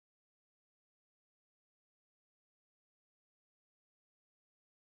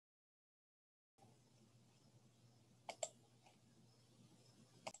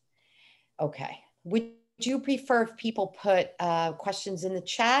Okay. Would you prefer if people put questions in the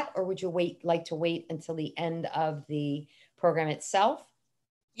chat, or would you like to wait until the end of the program itself?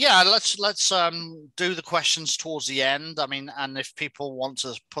 Yeah, let's do the questions towards the end. I mean, and if people want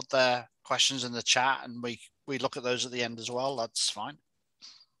to put their questions in the chat and we look at those at the end as well, that's fine.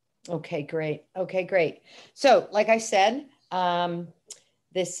 Okay, great. Okay, great. So, like I said,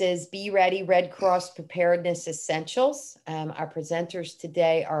 this is Be Ready Red Cross Preparedness Essentials. Our presenters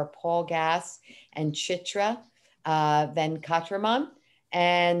today are Paul Gass and Chritra Venkatraman.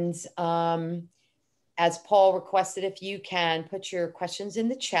 And as Paul requested, if you can put your questions in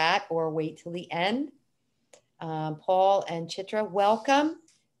the chat or wait till the end. Paul and Chritra, welcome.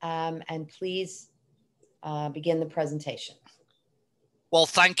 And please begin the presentation. Well,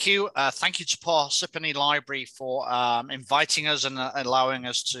 thank you. Thank you to Parsippany Library for inviting us and allowing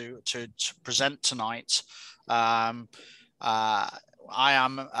us to present tonight. I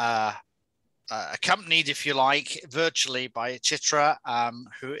am accompanied, if you like, virtually by Chritra,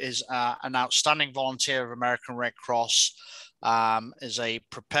 who is an outstanding volunteer of American Red Cross, is a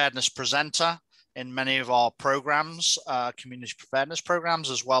preparedness presenter in many of our programs, community preparedness programs,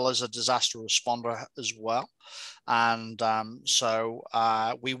 as well as a disaster responder as well. And so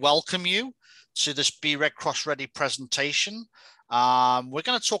we welcome you to this Be Red Cross Ready presentation. We're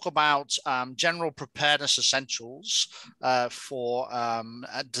going to talk about general preparedness essentials for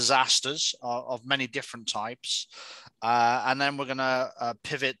disasters of many different types. And then we're going to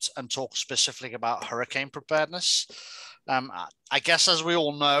pivot and talk specifically about hurricane preparedness. I guess, as we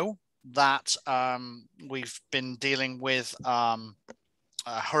all know, that we've been dealing with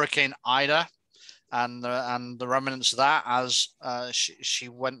Hurricane Ida and the remnants of that as she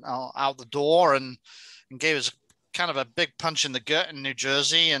went out the door and gave us kind of a big punch in the gut in New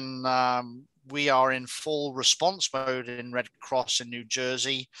Jersey. And we are in full response mode in Red Cross in New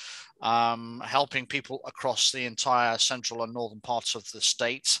Jersey, helping people across the entire central and northern parts of the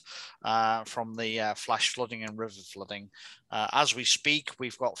state from the flash flooding and river flooding. As we speak,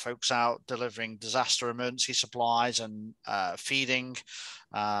 we've got folks out delivering disaster emergency supplies and feeding.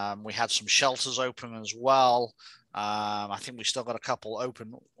 We had some shelters open as well. I think we still got a couple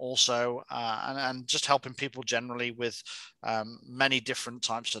open also, and just helping people generally with many different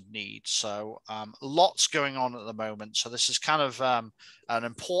types of needs. So lots going on at the moment. So this is kind of an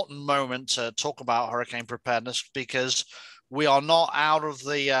important moment to talk about hurricane preparedness, because we are not out of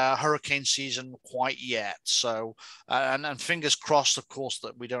the hurricane season quite yet. So, and fingers crossed, of course,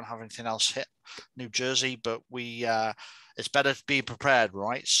 that we don't have anything else hit New Jersey, but it's better to be prepared,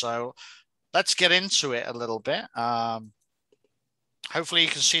 right? So let's get into it a little bit. Hopefully you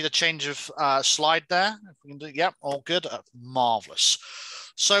can see the change of slide there. If we can do, yep, all good, marvelous.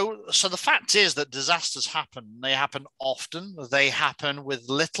 So the fact is that disasters happen. They happen often. They happen with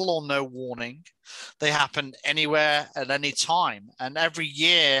little or no warning. They happen anywhere at any time. And every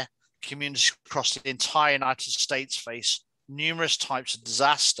year, communities across the entire United States face numerous types of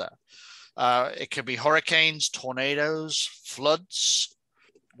disaster. It could be hurricanes, tornadoes, floods,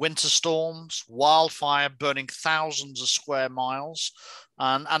 winter storms, wildfire burning thousands of square miles,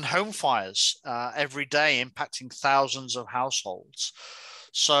 and home fires every day impacting thousands of households.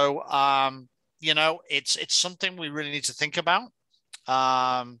 So, you know, it's something we really need to think about.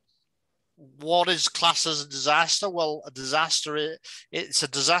 What is classed as a disaster? Well, a disaster, it's a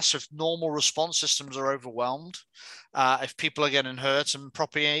disaster if normal response systems are overwhelmed, if people are getting hurt and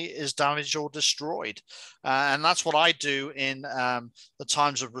property is damaged or destroyed. And that's what I do in the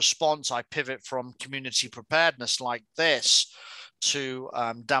times of response. I pivot from community preparedness like this to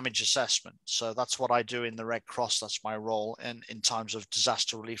damage assessment. So that's what I do in the Red Cross. That's my role in times of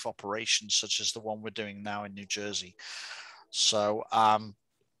disaster relief operations, such as the one we're doing now in New Jersey. So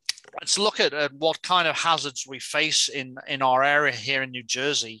let's look at what kind of hazards we face in our area here in New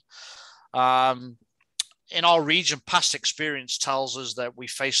Jersey. In our region, past experience tells us that we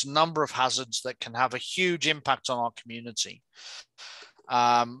face a number of hazards that can have a huge impact on our community.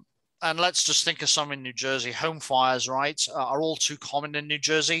 And let's just think of some in New Jersey. Home fires, right, are all too common in New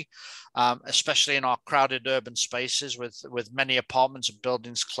Jersey, especially in our crowded urban spaces with many apartments and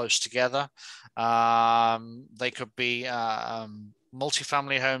buildings close together. They could be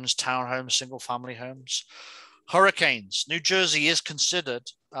multifamily homes, townhomes, single-family homes. Hurricanes. New Jersey is considered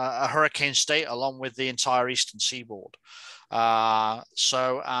a hurricane state along with the entire eastern seaboard.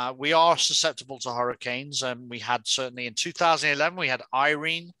 So we are susceptible to hurricanes, and we had certainly in 2011, we had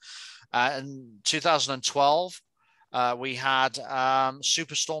Irene. In 2012, we had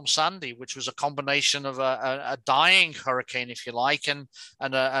Superstorm Sandy, which was a combination of a dying hurricane, if you like, and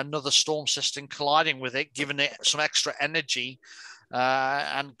another storm system colliding with it, giving it some extra energy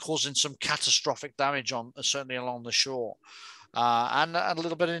and causing some catastrophic damage on certainly along the shore, and a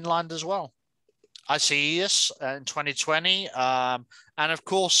little bit inland as well. Isaias in 2020, and of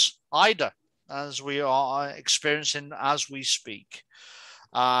course Ida, as we are experiencing as we speak.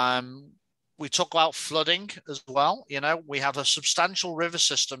 We talk about flooding as well. You know, we have a substantial river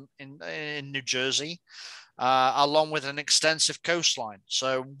system in New Jersey, along with an extensive coastline.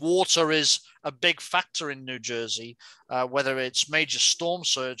 So water is a big factor in New Jersey, whether it's major storm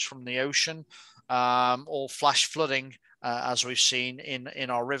surge from the ocean, or flash flooding, as we've seen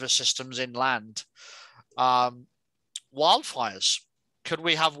in our river systems inland. Wildfires. Could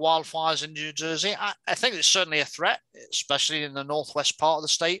we have wildfires in New Jersey? I think it's certainly a threat, especially in the northwest part of the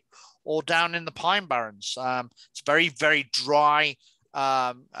state or down in the Pine Barrens. It's very, very dry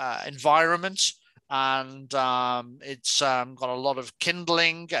environment, and it's got a lot of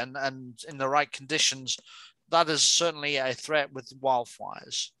kindling, and in the right conditions, that is certainly a threat with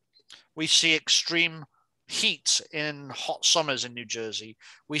wildfires. We see extreme heat in hot summers in New Jersey.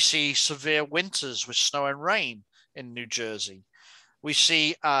 We see severe winters with snow and rain in New Jersey. We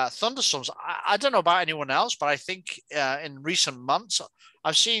see thunderstorms. I don't know about anyone else, but I think in recent months,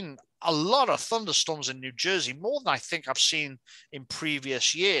 I've seen a lot of thunderstorms in New Jersey, more than I think I've seen in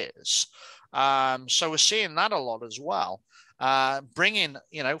previous years. So we're seeing that a lot as well, bringing,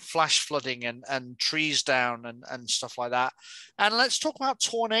 you know, flash flooding and trees down and stuff like that. And let's talk about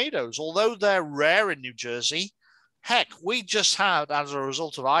tornadoes. Although they're rare in New Jersey, heck, we just had, as a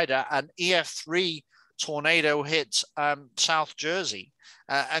result of Ida, an EF3 tornado hit South Jersey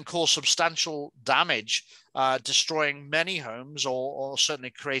and caused substantial damage, destroying many homes or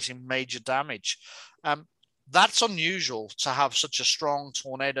certainly creating major damage. That's unusual to have such a strong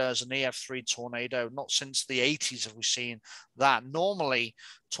tornado as an EF3 tornado. Not since the 80s have we seen that. Normally,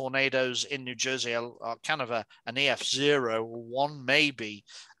 tornadoes in New Jersey are kind of an EF0 or 1 maybe,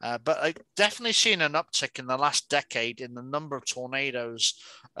 but I've definitely seen an uptick in the last decade in the number of tornadoes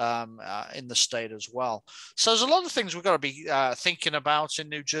in the state as well. So there's a lot of things we've got to be thinking about in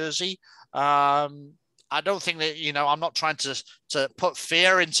New Jersey. I don't think that, you know, I'm not trying to put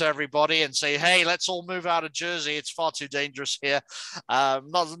fear into everybody and say, hey, let's all move out of Jersey. It's far too dangerous here.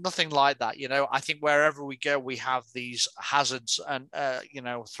 Nothing like that. You know, I think wherever we go, we have these hazards and, you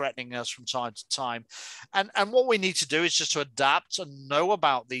know, threatening us from time to time. And what we need to do is just to adapt and know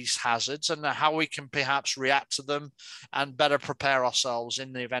about these hazards and how we can perhaps react to them and better prepare ourselves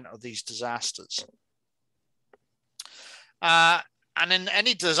in the event of these disasters. And in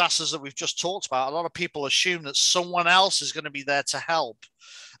any disasters that we've just talked about, a lot of people assume that someone else is going to be there to help.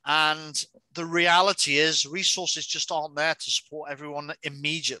 And the reality is resources just aren't there to support everyone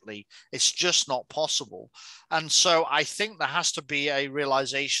immediately. It's just not possible. And so I think there has to be a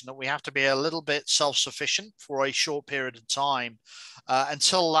realization that we have to be a little bit self-sufficient for a short period of time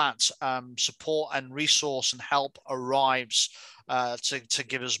until that support and resource and help arrives to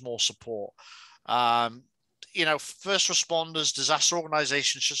give us more support. You know, first responders, disaster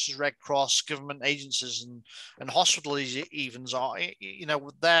organizations such as Red Cross, government agencies, and hospitals even are, you know,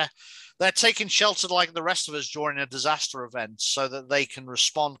 they're taking shelter like the rest of us during a disaster event, so that they can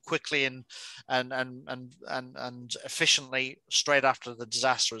respond quickly and efficiently straight after the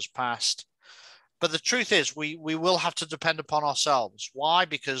disaster has passed. But the truth is, we will have to depend upon ourselves. Why?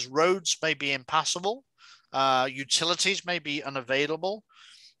 Because roads may be impassable, utilities may be unavailable.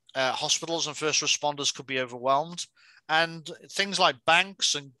 Hospitals and first responders could be overwhelmed, and things like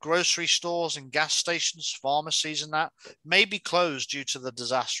banks and grocery stores and gas stations, pharmacies, and that may be closed due to the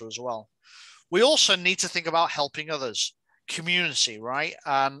disaster as well. We also need to think about helping others, community, right?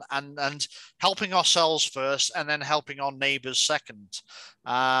 And helping ourselves first, and then helping our neighbors second.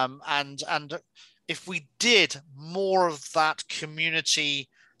 And if we did more of that community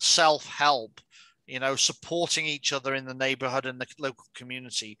self-help, you know, supporting each other in the neighborhood and the local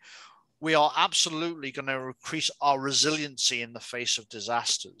community, we are absolutely going to increase our resiliency in the face of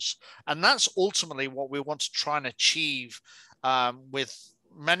disasters. And that's ultimately what we want to try and achieve with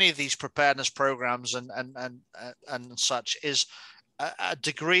many of these preparedness programs and such, is a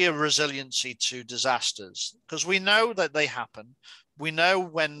degree of resiliency to disasters, because we know that they happen. We know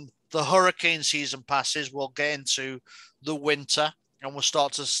when the hurricane season passes, we'll get into the winter and we'll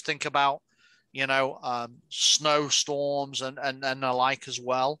start to think about, you know, snowstorms and the like as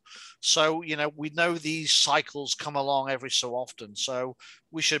well. So, you know, we know these cycles come along every so often, so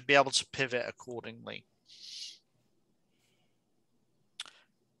we should be able to pivot accordingly.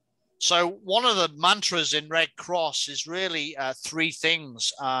 So one of the mantras in Red Cross is really 3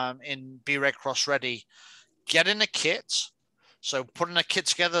 things in Be Red Cross Ready. Get in a kit, So putting a kit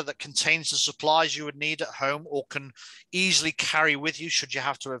together that contains the supplies you would need at home or can easily carry with you should you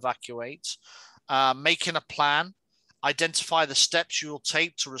have to evacuate. Making a plan, identify the steps you will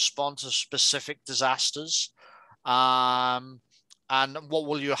take to respond to specific disasters. And what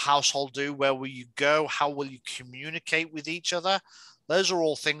will your household do? Where will you go? How will you communicate with each other? Those are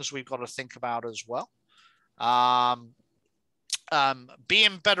all things we've got to think about as well.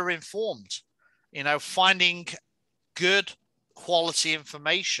 Being better informed, finding good quality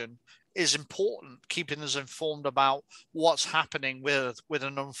information is important. Keeping us informed about what's happening with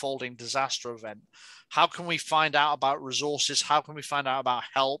an unfolding disaster event. How can we find out about resources? How can we find out about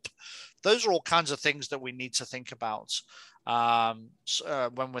help? Those are all kinds of things that we need to think about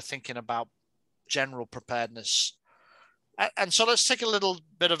when we're thinking about general preparedness. And so let's take a little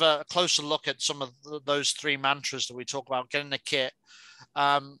bit of a closer look at some of those three mantras that we talk about. Getting a kit.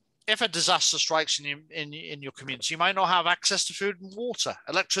 If a disaster strikes in your community, you might not have access to food and water,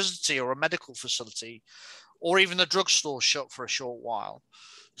 electricity, or a medical facility, or even the drugstore shut for a short while.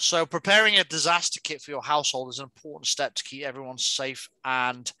 So preparing a disaster kit for your household is an important step to keep everyone safe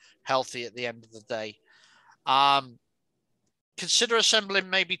and healthy at the end of the day. Consider assembling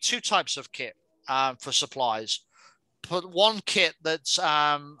maybe two types of kit for supplies. Put one kit that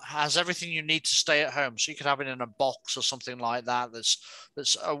has everything you need to stay at home. So you could have it in a box or something like that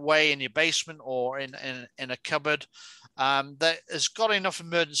that's away in your basement or in a cupboard that has got enough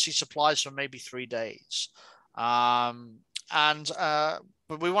emergency supplies for maybe 3 days. But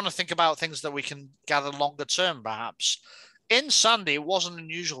we want to think about things that we can gather longer term, perhaps. In Sandy, it wasn't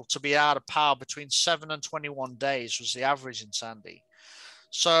unusual to be out of power between 7 and 21 days was the average in Sandy.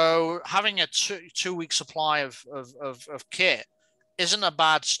 So having a two-week supply of kit isn't a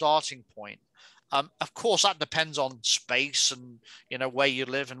bad starting point. Of course, that depends on space and where you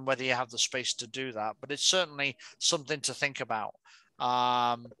live and whether you have the space to do that. But it's certainly something to think about.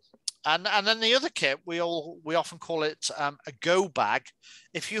 And then the other kit, we often call it a go bag.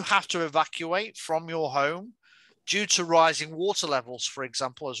 If you have to evacuate from your home due to rising water levels, for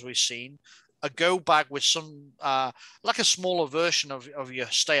example, as we've seen, a go bag with some like a smaller version of your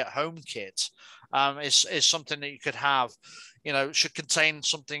stay-at-home kit is something that you could have. Should contain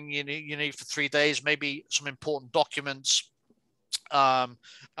something you need for 3 days, maybe some important documents, and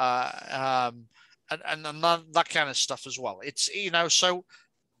that kind of stuff as well. It's so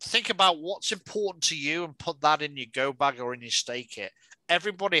think about what's important to you and put that in your go bag or in your stay kit.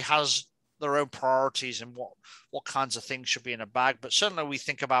 Everybody has their own priorities and what kinds of things should be in a bag, but certainly we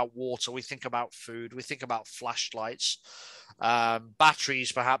think about water, we think about food, we think about flashlights,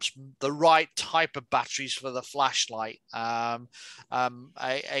 batteries, perhaps the right type of batteries for the flashlight, a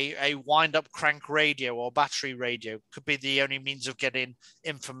wind-up crank radio or battery radio could be the only means of getting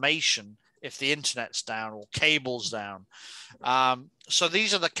information if the internet's down or cable's down. So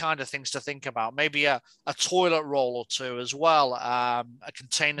these are the kind of things to think about. Maybe a toilet roll or two as well, a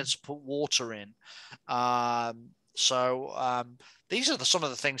container to put water in. These are some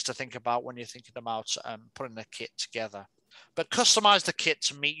of the things to think about when you're thinking about putting the kit together. But customize the kit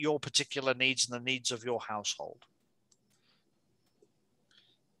to meet your particular needs and the needs of your household.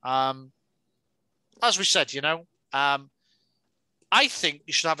 As we said, I think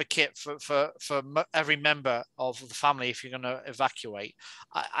you should have a kit for every member of the family if you're going to evacuate.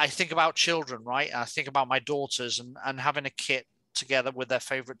 I think about children, right? I think about my daughters and having a kit together with their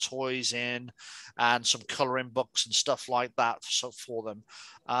favorite toys in and some coloring books and stuff like that for them.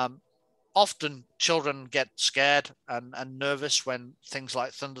 Often children get scared and nervous when things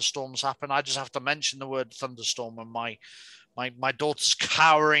like thunderstorms happen. I just have to mention the word thunderstorm and my daughter's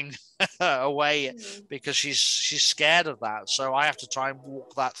cowering away because she's scared of that. So I have to try and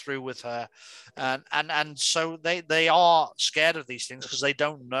walk that through with her. And so they are scared of these things because they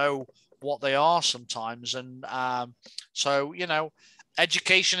don't know what they are sometimes. And so,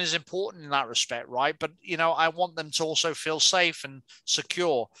 education is important in that respect, right? But, I want them to also feel safe and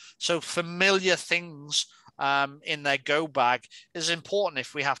secure. So familiar things in their go bag is important.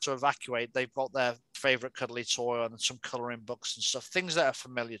 If we have to evacuate, they've got their favorite cuddly toy and some coloring books and stuff, things that are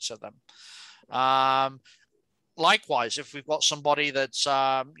familiar to them. Likewise, if we've got somebody that's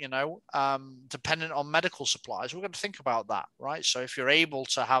dependent on medical supplies, we're going to think about that, right? So if you're able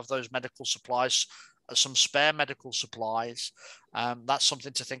to have those medical supplies, some spare medical supplies, that's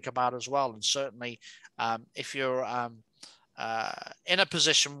something to think about as well. And certainly if you're in a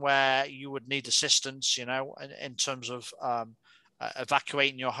position where you would need assistance, in terms of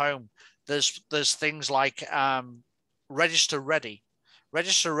evacuating your home, there's things like Register Ready.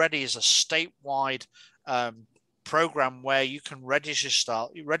 Register Ready is a statewide program where you can register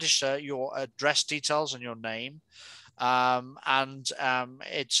your address details and your name, It's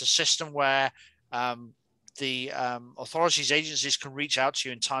a system where the authorities, agencies can reach out to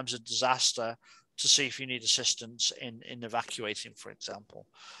you in times of disaster to see if you need assistance in evacuating, for example.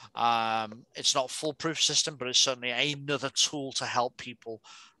 It's not a foolproof system, but it's certainly another tool to help people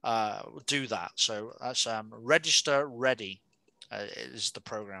do that. So that's Register Ready is the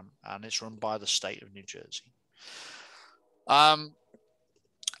program, and it's run by the state of New Jersey.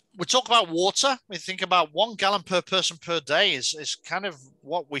 We talk about water. We think about 1 gallon per person per day is kind of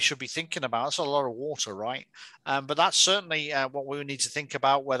what we should be thinking about. That's a lot of water, right? But that's certainly what we need to think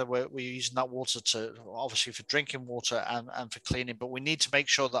about, whether we're using that water to, obviously, for drinking water and for cleaning. But we need to make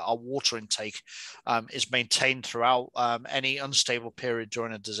sure that our water intake is maintained throughout any unstable period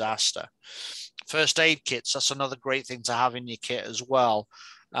during a disaster. First aid kits, that's another great thing to have in your kit as well.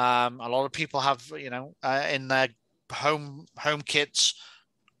 A lot of people have, in their home kits,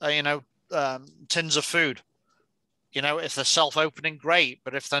 tins of food. If they're self-opening, great.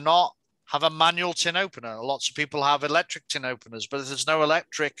 But if they're not, have a manual tin opener. Lots of people have electric tin openers, but if there's no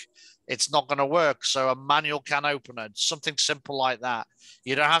electric, it's not going to work. So a manual can opener, something simple like that.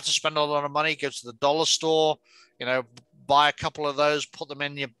 You don't have to spend a lot of money. Go to the dollar store, buy a couple of those, put them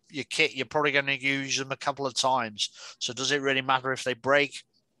in your kit. You're probably going to use them a couple of times. So does it really matter if they break?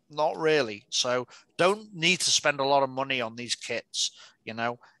 Not really. So don't need to spend a lot of money on these kits.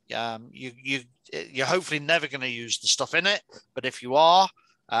 You're hopefully never going to use the stuff in it, but if you are,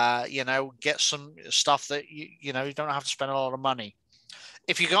 get some stuff that you don't have to spend a lot of money.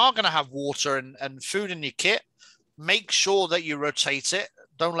 If you are going to have water and food in your kit, make sure that you rotate it.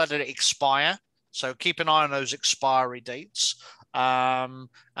 Don't let it expire. So keep an eye on those expiry dates, and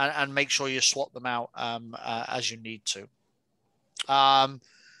make sure you swap them out as you need to.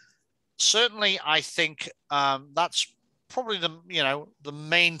 Certainly, I think that's probably the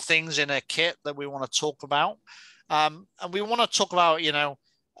main things in a kit that we want to talk about. And we want to talk about,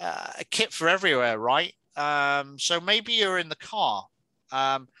 a kit for everywhere, right? So maybe you're in the car.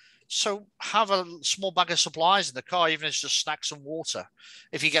 So have a small bag of supplies in the car, even if it's just snacks and water.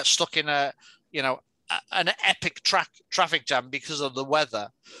 If you get stuck in an epic traffic jam because of the weather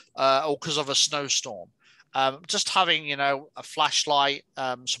or because of a snowstorm. Just having, a flashlight,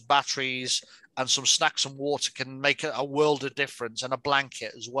 some batteries, and some snacks and water can make a world of difference, and a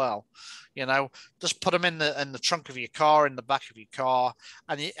blanket as well. Just put them in the trunk of your car, in the back of your car,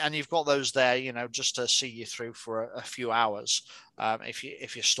 and you've got those there, just to see you through for a few hours,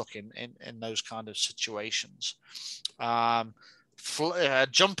 if you're stuck in those kind of situations.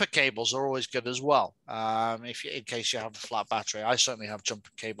 Jumper cables are always good as well. In case you have a flat battery, I certainly have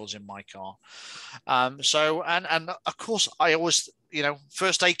jumper cables in my car. So of course I always,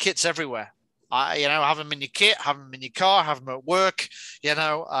 first aid kits everywhere. Have them in your kit, have them in your car, have them at work.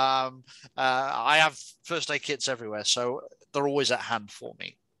 I have first aid kits everywhere, so they're always at hand for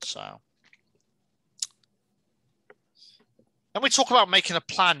me. So, and we talk about making a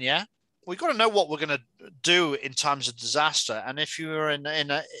plan, yeah. We've got to know what we're going to do in times of disaster. And if you're in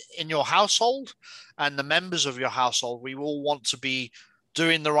your household and the members of your household, we all want to be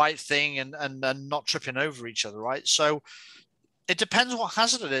doing the right thing and not tripping over each other, right? So it depends what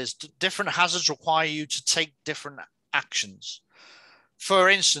hazard it is. Different hazards require you to take different actions. For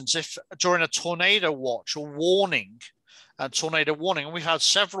instance, if during a tornado watch or tornado warning, and we've had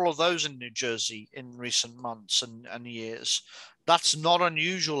several of those in New Jersey in recent months and years, that's not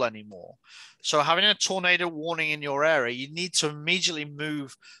unusual anymore. So having a tornado warning in your area, you need to immediately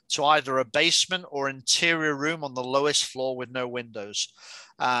move to either a basement or interior room on the lowest floor with no windows,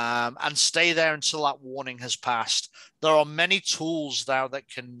 and stay there until that warning has passed. There are many tools now that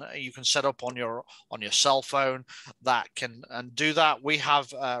you can set up on your cell phone that can do that. We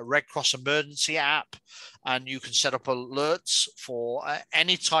have a Red Cross emergency app, and you can set up alerts for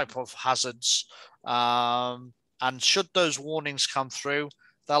any type of hazards. And should those warnings come through,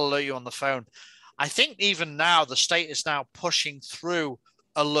 they'll alert you on the phone. I think even now the state is now pushing through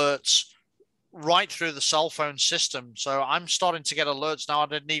alerts right through the cell phone system. So I'm starting to get alerts now I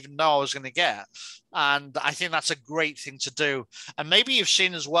didn't even know I was going to get. And I think that's a great thing to do. And maybe you've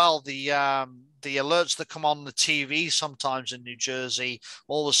seen as well the alerts that come on the TV sometimes in New Jersey.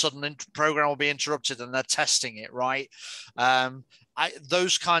 All of a sudden, the program will be interrupted and they're testing it, right?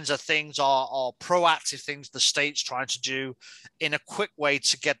 Those kinds of things are proactive things the state's trying to do in a quick way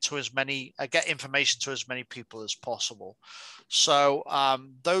to get information to as many people as possible. So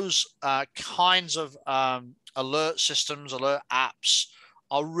those kinds of alert systems, alert apps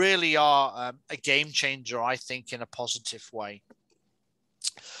really are a game changer, I think, in a positive way.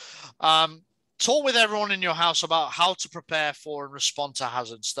 Talk with everyone in your house about how to prepare for and respond to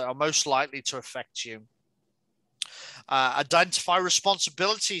hazards that are most likely to affect you. Identify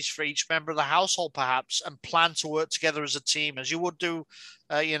responsibilities for each member of the household, perhaps, and plan to work together as a team, as you would do,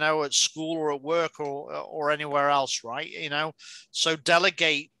 at school or at work or anywhere else, right? So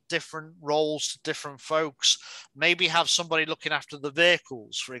delegate different roles to different folks. Maybe have somebody looking after the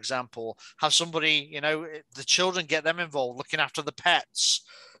vehicles, for example. Have somebody, the children, get them involved, looking after the pets.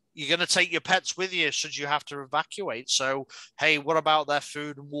 You're going to take your pets with you should you have to evacuate. So, hey, what about their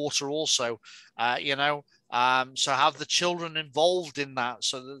food and water also? So have the children involved in that,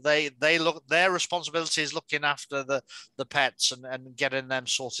 so that they look, their responsibility is looking after the pets and getting them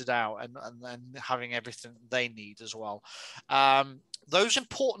sorted out and having everything they need as well. Those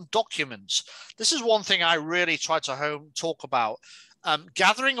important documents. This is one thing I really try to talk about.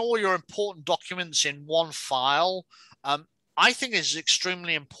 Gathering all your important documents in one file, I think is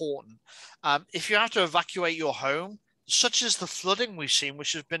extremely important. If you have to evacuate your home, such as the flooding we've seen,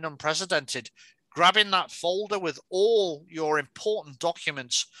 which has been unprecedented, grabbing that folder with all your important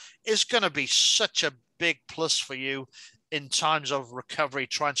documents is going to be such a big plus for you in times of recovery,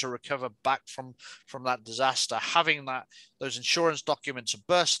 trying to recover back from that disaster. Having those insurance documents and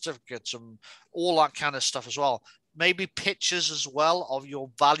birth certificates and all that kind of stuff as well. Maybe pictures as well of your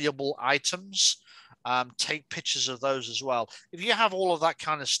valuable items. Take pictures of those as well. If you have all of that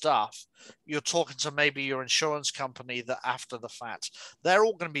kind of stuff, you're talking to maybe your insurance company that after the fact, they're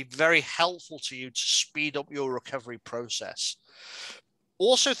all going to be very helpful to you to speed up your recovery process.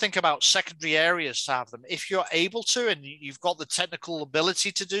 Also think about secondary areas to have them. If you're able to, and you've got the technical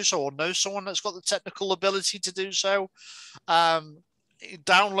ability to do so, or know someone that's got the technical ability to do so,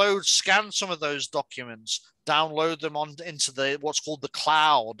 scan some of those documents, download them into what's called the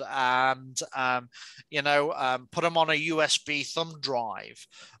cloud, and put them on a USB thumb drive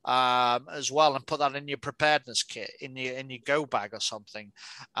as well, and put that in your preparedness kit in your go bag or something.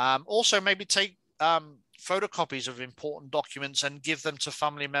 Also, maybe take photocopies of important documents and give them to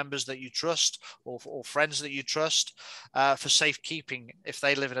family members that you trust or friends that you trust for safekeeping if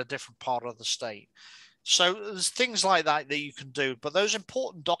they live in a different part of the state. So there's things like that you can do, but those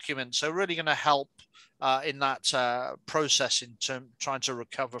important documents are really going to help in that process in trying to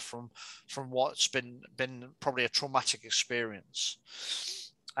recover from what's been probably a traumatic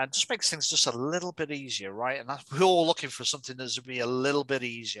experience. And just makes things just a little bit easier, right? And we're all looking for something that's going to be a little bit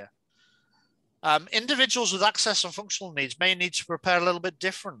easier. Individuals with access and functional needs may need to prepare a little bit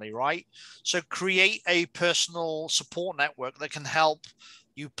differently, right? So create a personal support network that can help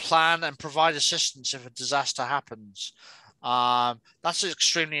you plan and provide assistance if a disaster happens. That's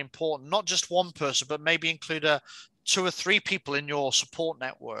extremely important. Not just one person, but maybe include 2 or 3 people in your support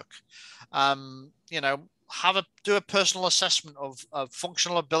network. Do a personal assessment of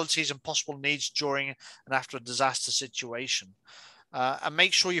functional abilities and possible needs during and after a disaster situation. And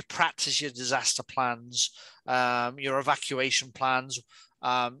make sure you practice your disaster plans, your evacuation plans,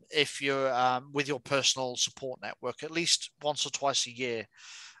 if you're with your personal support network, at least once or twice a year.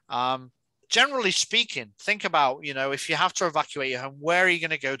 Generally speaking, think about, if you have to evacuate your home, where are you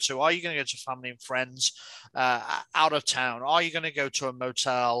going to go to? Are you going to go to family and friends out of town? Are you going to go to a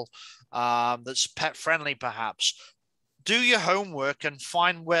motel that's pet friendly, perhaps? Do your homework and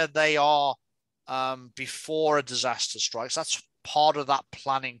find where they are before a disaster strikes. That's part of that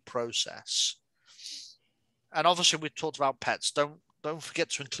planning process. And obviously we talked about pets. Don't forget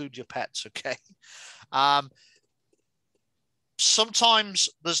to include your pets, okay? Sometimes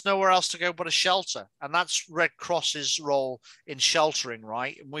there's nowhere else to go but a shelter, and that's Red Cross's role in sheltering,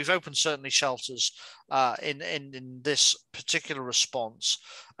 right? And we've opened certainly shelters in this particular response.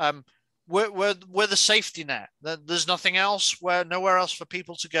 We're the safety net. There's nothing else, nowhere else for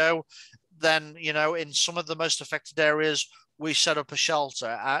people to go. Then, in some of the most affected areas, we set up a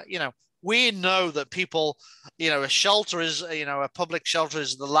shelter. We know that people, a shelter is, a public shelter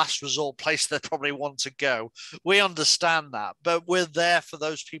is the last resort place they probably want to go. We understand that, but we're there for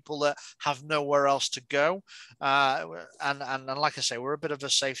those people that have nowhere else to go. And like I say, we're a bit of a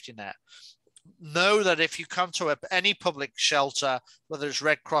safety net. Know that if you come to any public shelter, whether it's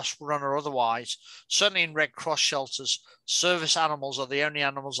Red Cross run or otherwise, certainly in Red Cross shelters, service animals are the only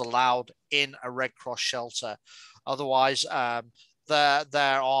animals allowed in a Red Cross shelter. Otherwise,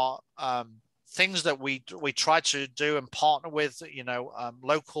 there are things that we try to do and partner with,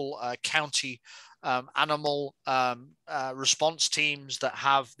 local county animal response teams that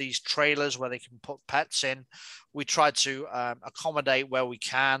have these trailers where they can put pets in. We try to accommodate where we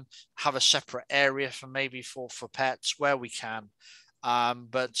can, have a separate area for pets where we can.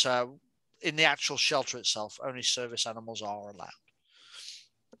 But in the actual shelter itself, only service animals are allowed.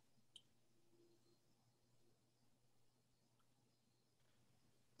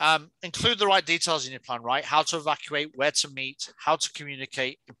 Include the right details in your plan, right? How to evacuate, where to meet, how to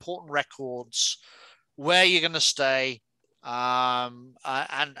communicate, important records, where you're going to stay, and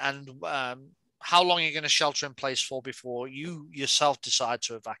how long you're going to shelter in place for before you yourself decide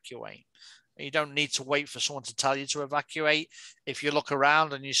to evacuate. You don't need to wait for someone to tell you to evacuate. If you look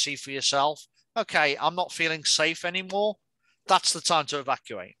around and you see for yourself, okay, I'm not feeling safe anymore, that's the time to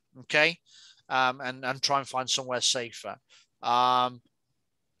evacuate, okay? And try and find somewhere safer.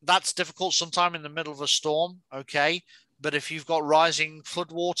 That's difficult sometime in the middle of a storm, okay? But if you've got rising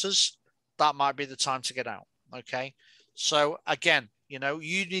floodwaters, that might be the time to get out, okay? So again, you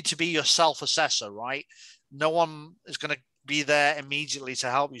need to be your self-assessor, right? No one is going to be there immediately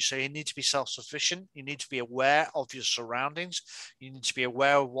to help you. So you need to be self-sufficient. You need to be aware of your surroundings. You need to be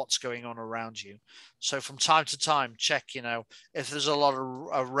aware of what's going on around you. So from time to time, check, if there's a lot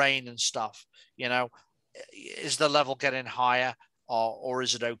of rain and stuff, is the level getting higher? Or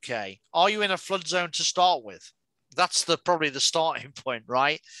is it okay? Are you in a flood zone to start with? That's probably the starting point,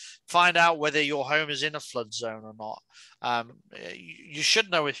 right? Find out whether your home is in a flood zone or not. You should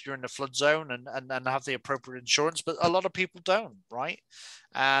know if you're in a flood zone and have the appropriate insurance, but a lot of people don't, right?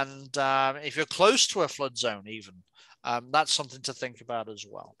 And if you're close to a flood zone even, that's something to think about as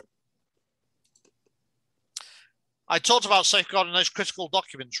well. I talked about safeguarding those critical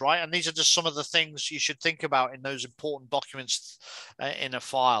documents, right? And these are just some of the things you should think about in those important documents in a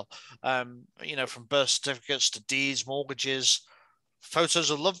file, from birth certificates to deeds, mortgages,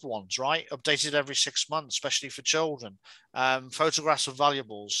 photos of loved ones, right? Updated every 6 months, especially for children, photographs of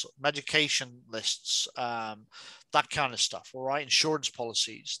valuables, medication lists, that kind of stuff, all right? Insurance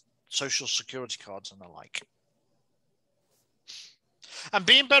policies, social security cards and the like. And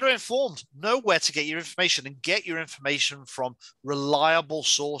being better informed, know where to get your information and get your information from reliable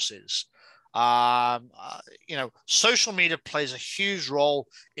sources. Social media plays a huge role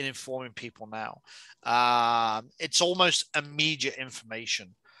in informing people now. It's almost immediate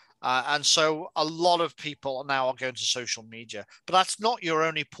information. And so a lot of people now are going to social media, but that's not your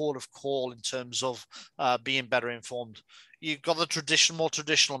only port of call in terms of being better informed. You've got the more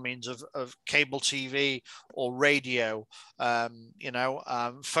traditional means of cable TV or radio,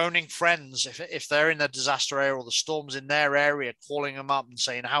 phoning friends if they're in a disaster area or the storm's in their area, calling them up and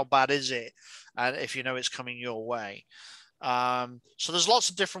saying, how bad is it? And if you know it's coming your way. So there's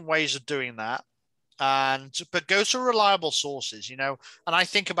lots of different ways of doing that. But go to reliable sources, and I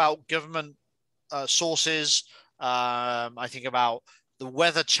think about government sources. I think about the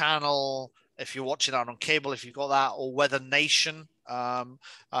Weather Channel, if you're watching that on cable, if you've got that, or Weather Nation.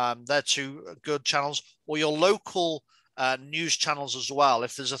 They're two good channels, or your local news channels as well.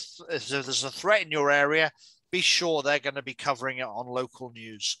 If there's a threat in your area, be sure they're going to be covering it on local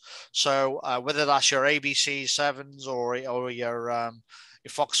news. So whether that's your ABC 7s or your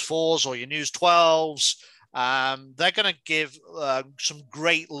Fox 4s or your News 12s, they're going to give some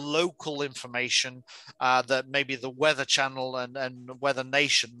great local information that maybe the Weather Channel and Weather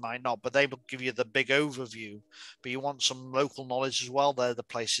Nation might not, but they will give you the big overview. But you want some local knowledge as well, they're the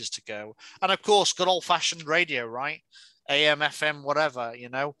places to go. And of course, good old-fashioned radio, right? AM, FM, whatever,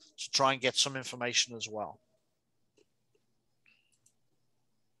 to try and get some information as well.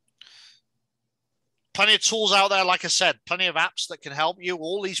 Plenty of tools out there, like I said, plenty of apps that can help you.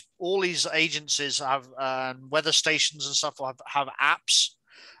 All these agencies have weather stations and stuff have apps.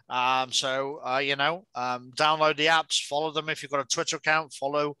 Download the apps, follow them. If you've got a Twitter account,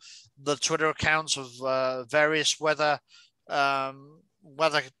 follow the Twitter accounts of various weather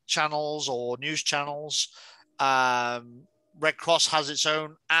channels or news channels. Red Cross has its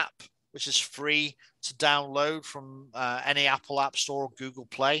own app, which is free to download from any Apple App Store or Google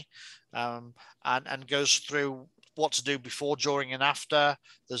Play. And goes through what to do before, during, and after.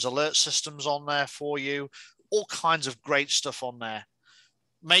 There's alert systems on there for you, all kinds of great stuff on there.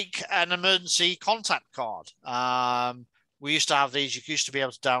 Make an emergency contact card. We used to have these. You used to be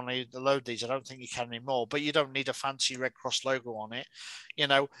able to download these. I don't think you can anymore, but you don't need a fancy Red Cross logo on it.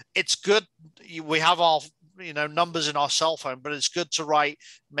 It's good. We have our numbers in our cell phone, but it's good to write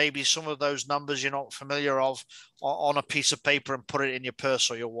maybe some of those numbers you're not familiar of on a piece of paper and put it in your purse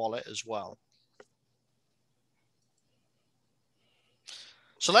or your wallet as well.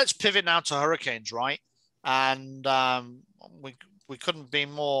 So let's pivot now to hurricanes, right? And we couldn't be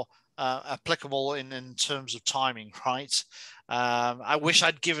more applicable in terms of timing, right? I wish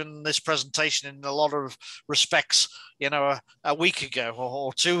I'd given this presentation in a lot of respects, a week ago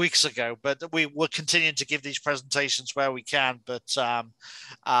or 2 weeks ago, but we will continue to give these presentations where we can. But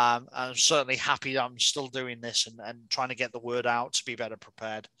I'm certainly happy I'm still doing this and trying to get the word out to be better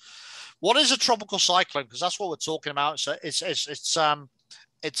prepared. What is a tropical cyclone? Because that's what we're talking about. So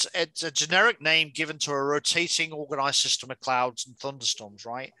it's a generic name given to a rotating organized system of clouds and thunderstorms,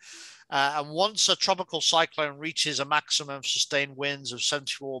 right? And once a tropical cyclone reaches a maximum sustained winds of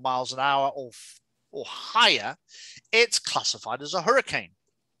 74 miles an hour or higher, it's classified as a hurricane.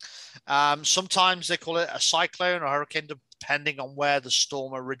 Sometimes they call it a cyclone or hurricane, depending on where the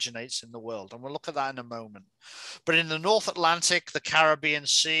storm originates in the world. And we'll look at that in a moment. But in the North Atlantic, the Caribbean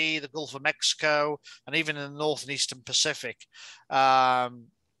Sea, the Gulf of Mexico, and even in the North and Eastern Pacific,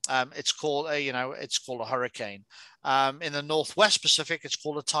 it's called a hurricane. In the Northwest Pacific, it's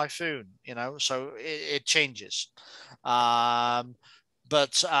called a typhoon, so it changes.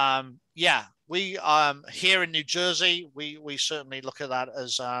 Yeah, we here in New Jersey, we certainly look at that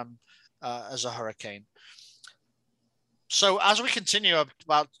as a hurricane. So as we continue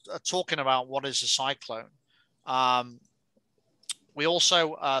about talking about what is a cyclone, we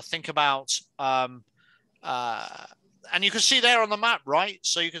also think about, and you can see there on the map, right?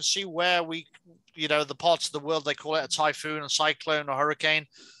 So you can see where the parts of the world, they call it a typhoon, a cyclone, a hurricane.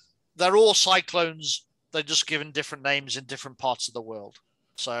 They're all cyclones. They're just given different names in different parts of the world.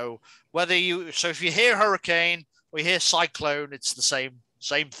 So if you hear hurricane or you hear cyclone, it's the same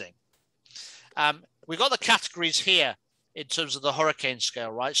thing. We've got the categories here in terms of the hurricane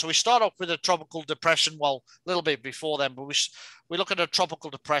scale, right? So we start off with a tropical depression. Well, a little bit before then, but we look at a tropical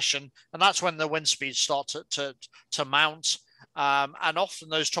depression, and that's when the wind speeds start to mount. And often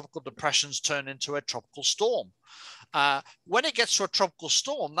those tropical depressions turn into a tropical storm. When it gets to a tropical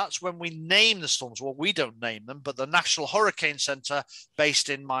storm, that's when we name the storms. Well, we don't name them, but the National Hurricane Center, based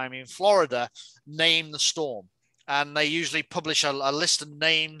in Miami, in Florida, name the storm. And they usually publish a list of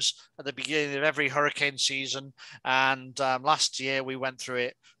names at the beginning of every hurricane season. And last year we went through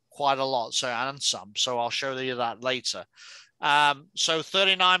it quite a lot, so I'll show you that later. So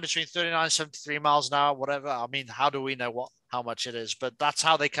between 39 and 73 miles an hour, whatever. I mean, how do we know how much it is? But that's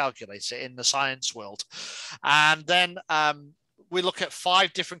how they calculate it in the science world. And then we look at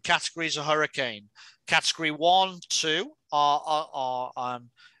 5 different categories of hurricane. Category 1, 2 are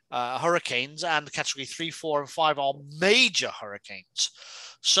hurricanes, and category 3, 4, and 5 are major hurricanes.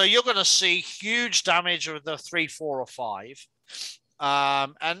 So you're going to see huge damage with the 3, 4, or 5.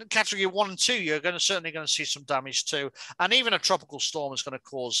 And category 1 and 2, you're certainly going to see some damage too. And even a tropical storm is going to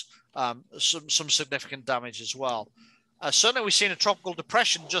cause some significant damage as well. Certainly we've seen a tropical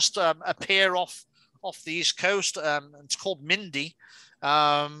depression just appear off the East Coast. It's called Mindy.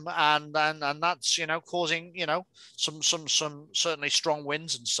 And that's, causing, some certainly strong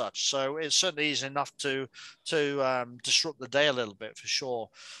winds and such. So it certainly is enough to disrupt the day a little bit for sure.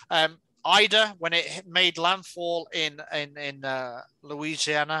 Ida, when it made landfall in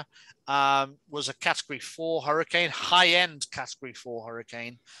Louisiana, was a category 4 hurricane, high-end category 4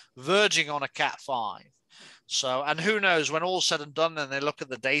 hurricane, verging on a cat 5. So, and who knows, when all's said and done and they look at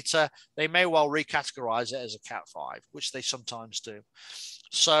the data, they may well recategorize it as a cat 5, which they sometimes do.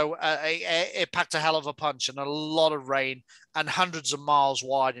 So it packed a hell of a punch, and a lot of rain, and hundreds of miles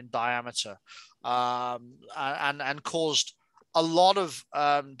wide in diameter, and caused a lot of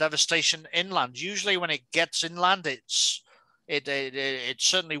devastation inland. Usually when it gets inland, it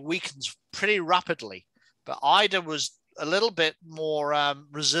certainly weakens pretty rapidly. But Ida was a little bit more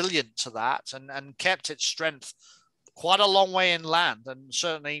resilient to that, and kept its strength quite a long way inland. And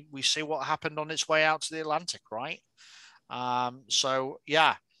certainly we see what happened on its way out to the Atlantic, right? So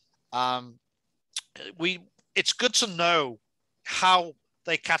yeah, it's good to know how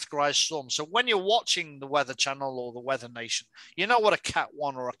they categorize storms. So when you're watching the Weather Channel or the Weather Nation, you know what a Cat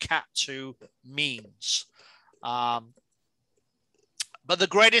 1 or a Cat 2 means. But the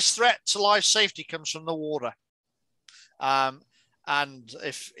greatest threat to life safety comes from the water. And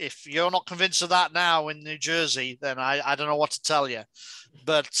if you're not convinced of that now in New Jersey, then I don't know what to tell you.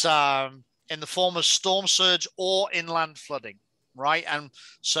 But in the form of storm surge or inland flooding, right? And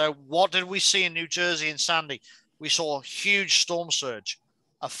so what did we see in New Jersey and Sandy? We saw huge storm surge.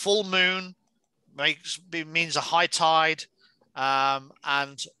 A full moon means a high tide,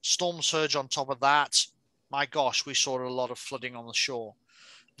 and storm surge on top of that. My gosh, we saw a lot of flooding on the shore.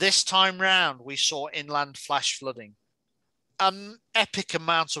 This time round, we saw inland flash flooding. An epic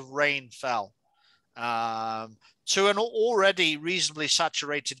amount of rain fell to an already reasonably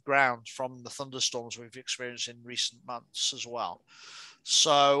saturated ground from the thunderstorms we've experienced in recent months as well.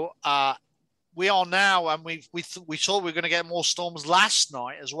 So we are now, and we thought we were going to get more storms last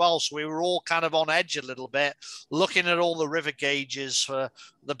night as well. So we were all kind of on edge a little bit, looking at all the river gauges for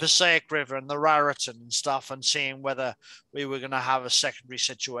the Passaic River and the Raritan and stuff, and seeing whether we were going to have a secondary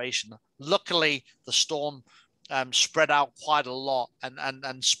situation. Luckily, the storm spread out quite a lot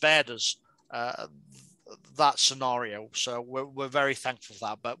and spared us that scenario. So we're very thankful for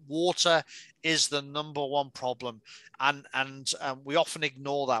that. But water is the number one problem, and we often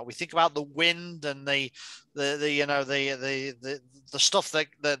ignore that. We think about the wind and the stuff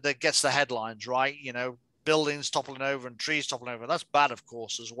that gets the headlines, right? Buildings toppling over and trees toppling over. That's bad, of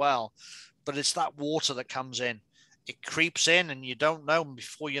course, as well. But it's that water that comes in. It creeps in, and you don't know. And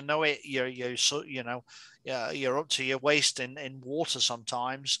before you know it, you're up to your waist in water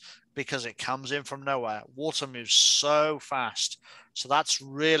sometimes, because it comes in from nowhere. Water moves so fast. So that's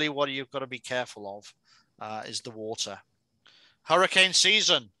really what you've got to be careful of, is the water. Hurricane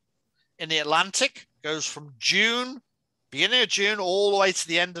season in the Atlantic goes from beginning of June, all the way to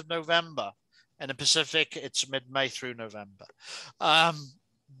the end of November. In the Pacific, it's mid-May through November.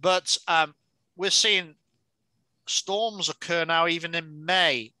 But we're seeing storms occur now even in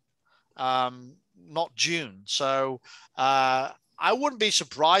May, not June. So I wouldn't be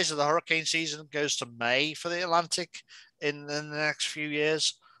surprised if the hurricane season goes to May for the Atlantic in the next few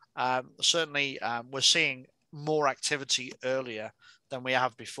years. Certainly, we're seeing more activity earlier than we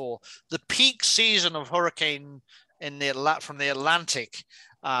have before. The peak season of hurricane from the Atlantic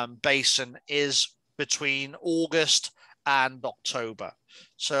basin is between August and October.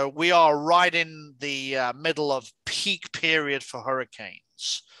 So we are right in the middle of peak period for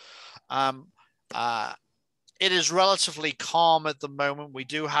hurricanes. It is relatively calm at the moment. We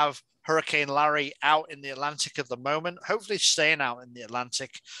do have Hurricane Larry out in the Atlantic at the moment, hopefully staying out in the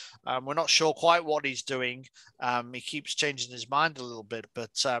Atlantic. We're not sure quite what he's doing. He keeps changing his mind a little bit,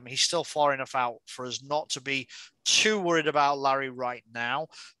 but he's still far enough out for us not to be too worried about Larry right now.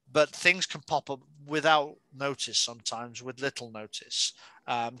 But things can pop up without notice sometimes, with little notice.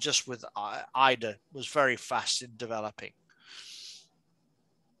 Just with Ida, was very fast in developing.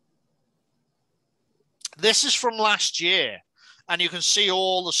 This is from last year, and you can see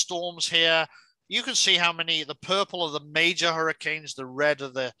all the storms here. You can see how many. The purple are the major hurricanes, the red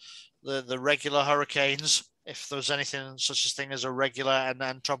are the regular hurricanes, if there's anything such a thing as a regular, and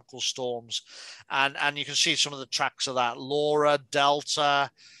then tropical storms. And you can see some of the tracks of that. Laura, Delta,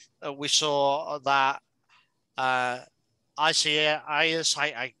 we saw that. Isaias,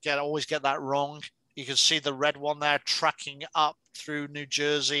 I always get that wrong. You can see the red one there tracking up through New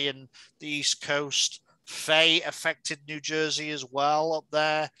Jersey and the East Coast. Faye affected New Jersey as well up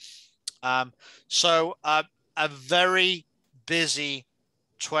there. So a very busy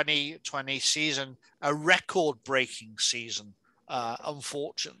 2020 season, a record-breaking season,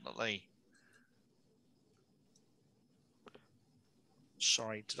 unfortunately.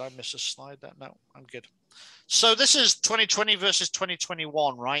 Sorry, did I miss a slide there? No, I'm good. So this is 2020 versus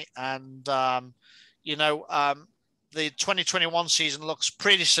 2021, right? And, the 2021 season looks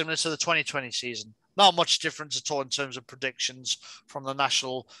pretty similar to the 2020 season. Not much difference at all in terms of predictions from the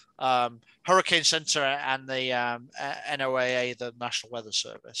National Hurricane Center and the NOAA, the National Weather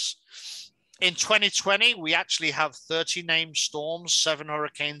Service. In 2020, we actually have 30 named storms, 7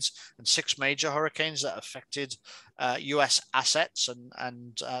 hurricanes, and 6 major hurricanes that affected U.S. assets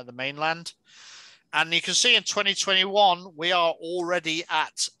and the mainland. And you can see in 2021, we are already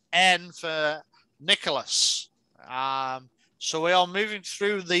at N for Nicholas. So we are moving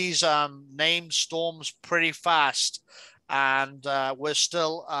through these named storms pretty fast. And we're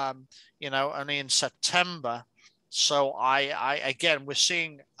still, only in September. So again, we're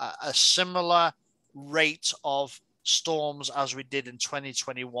seeing a similar rate of storms as we did in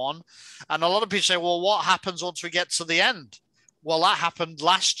 2021. And a lot of people say, well, what happens once we get to the end? Well, that happened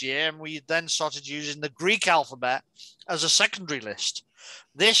last year, and we then started using the Greek alphabet as a secondary list.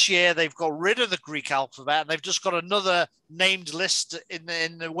 This year, they've got rid of the Greek alphabet, and they've just got another named list in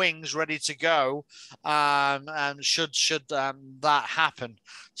the wings ready to go, and should that happen.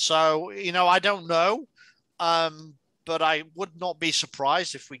 So, I don't know, but I would not be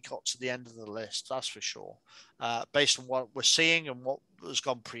surprised if we got to the end of the list, that's for sure, based on what we're seeing and what has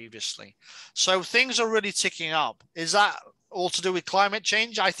gone previously. So things are really ticking up. Is that all to do with climate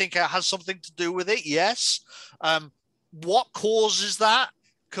change? I think it has something to do with it, yes. What causes that?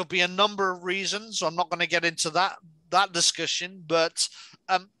 Could be a number of reasons. I'm not going to get into that discussion, but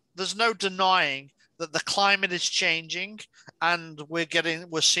there's no denying that the climate is changing, and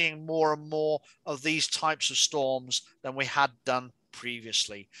we're seeing more and more of these types of storms than we had done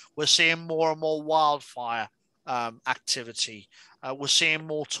previously. We're seeing more and more wildfire activity. We're seeing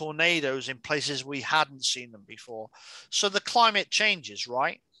more tornadoes in places we hadn't seen them before. So the climate changes,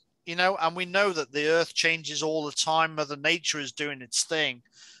 right? And we know that the earth changes all the time. Mother Nature is doing its thing.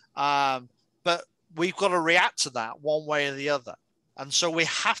 But we've got to react to that one way or the other. And so we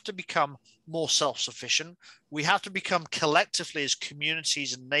have to become more self-sufficient. We have to become collectively as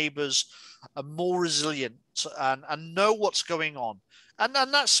communities and neighbors more resilient and know what's going on. And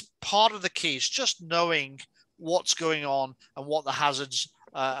that's part of the key, is just knowing what's going on and what the hazards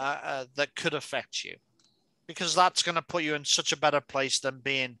that could affect you, because that's going to put you in such a better place than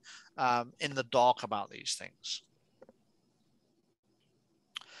being in the dark about these things.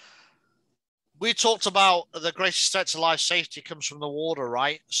 We talked about the greatest threat to life safety comes from the water,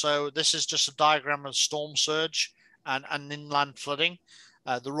 right? So this is just a diagram of storm surge and inland flooding,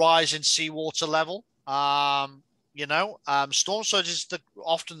 the rise in seawater level. Storm surge is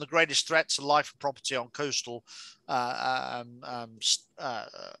often the greatest threat to life and property on coastal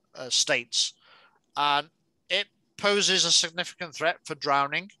states. And it poses a significant threat for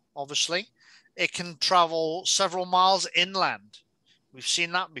drowning, obviously. It can travel several miles inland. We've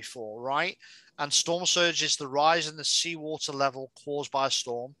seen that before, right? And storm surge is the rise in the seawater level caused by a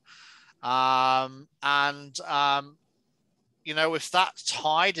storm. If that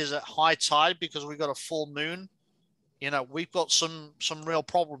tide is at high tide because we've got a full moon, we've got some real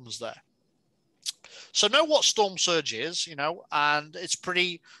problems there. So know what storm surge is, and it's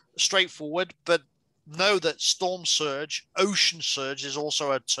pretty straightforward, but know that storm surge, ocean surge is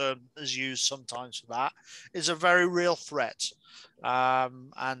also a term that's used sometimes for that, is a very real threat. As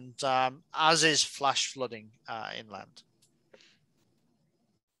is flash flooding inland.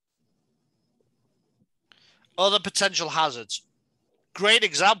 Other potential hazards. Great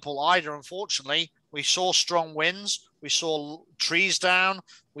example, Ida, unfortunately. We saw strong winds. We saw trees down.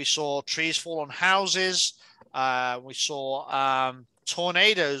 We saw trees fall on houses. We saw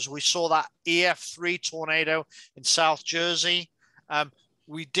tornadoes. We saw that EF3 tornado in South Jersey.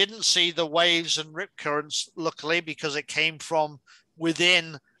 We didn't see the waves and rip currents, luckily, because it came from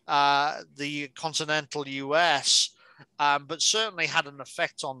within the continental US, but certainly had an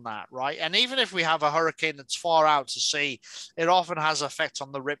effect on that, right? And even if we have a hurricane that's far out to sea, it often has an effect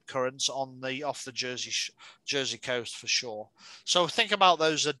on the rip currents off the Jersey coast for sure. So think about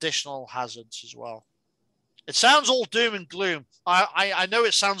those additional hazards as well. It sounds all doom and gloom. I know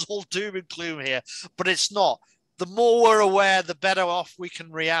it sounds all doom and gloom here, but it's not. The more we're aware, the better off we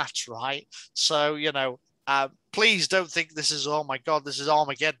can react, right? So, please don't think this is, oh my God, this is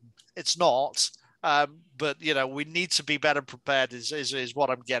Armageddon. It's not. But, we need to be better prepared is what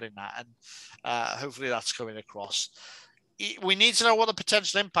I'm getting at. And hopefully that's coming across. We need to know what the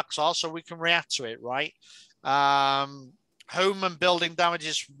potential impacts are so we can react to it, right? Home and building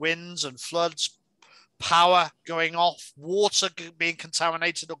damages, winds and floods, power going off, water being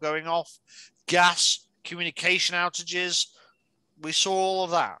contaminated or going off, gas, communication outages. We saw all of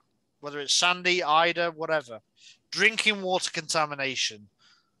that, whether it's Sandy, Ida, whatever. Drinking water contamination,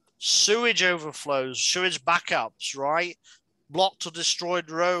 sewage overflows, sewage backups, right? Blocked or destroyed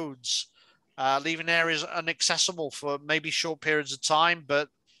roads, leaving areas inaccessible for maybe short periods of time, but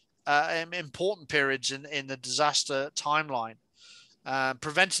important periods in the disaster timeline.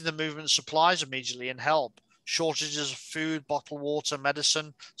 Preventing the movement of supplies immediately and help. Shortages of food, bottled water,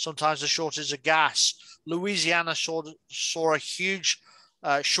 medicine, sometimes a shortage of gas. Louisiana saw a huge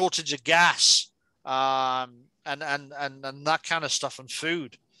shortage of gas and that kind of stuff, and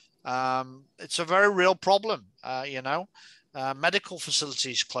food. It's a very real problem, medical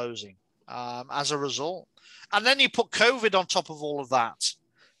facilities closing as a result. And then you put COVID on top of all of that.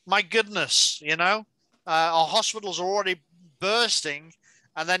 My goodness, our hospitals are already bursting,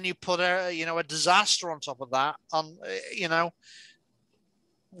 and then you put a disaster on top of that.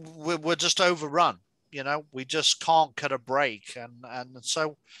 We're just overrun. We just can't cut a break, and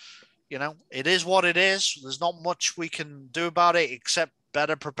so it is what it is. There's not much we can do about it except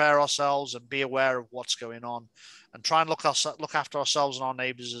better prepare ourselves and be aware of what's going on, and try and look after ourselves and our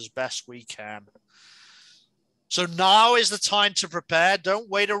neighbors as best we can. So now is the time to prepare. Don't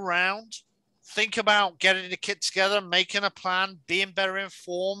wait around. Think about getting the kit together, making a plan, being better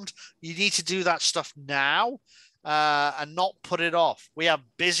informed. You need to do that stuff now and not put it off. We have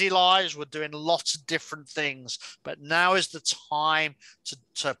busy lives. We're doing lots of different things, but now is the time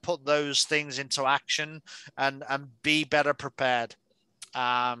to put those things into action and be better prepared.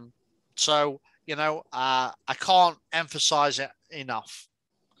 I can't emphasize it enough.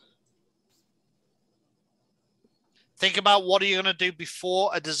 Think about what are you going to do before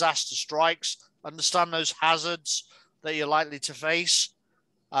a disaster strikes. Understand those hazards that you're likely to face.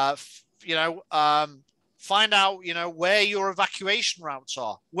 Find out, where your evacuation routes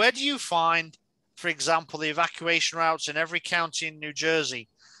are. Where do you find, for example, the evacuation routes in every county in New Jersey?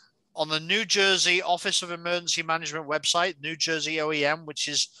 On the New Jersey Office of Emergency Management website, New Jersey OEM, which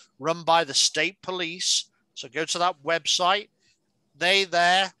is run by the state police. So go to that website.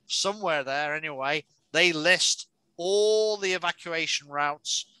 somewhere there anyway, they list all the evacuation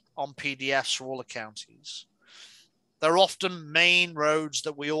routes on PDFs for all the counties. They're often main roads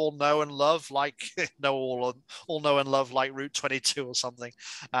that we all know and love, like all know and love, like Route 22 or something.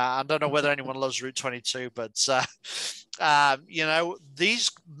 I don't know whether anyone loves Route 22, but you know, these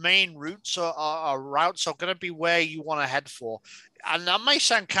main routes routes are going to be where you want to head for. And that may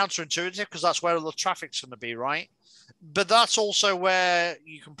sound counterintuitive because that's where the traffic's going to be, right? But that's also where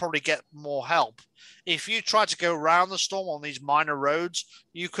you can probably get more help. If you try to go around the storm on these minor roads,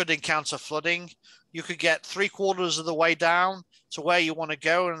 you could encounter flooding. You could get 3/4 of the way down to where you want to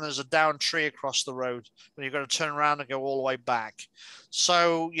go, and there's a down tree across the road, and you've got to turn around and go all the way back.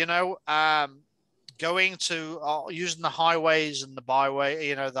 So, you know, going to using the highways and the byway,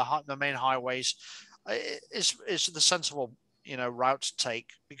 you know, the main highways is the sensible, you know, route to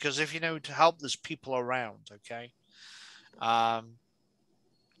take, because if you know to help, there's people around. Okay.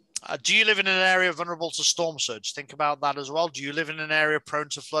 Do you live in an area vulnerable to storm surge? Think about that as well. Do you live in an area prone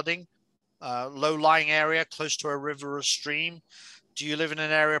to flooding? Low-lying area close to a river or stream? Do you live in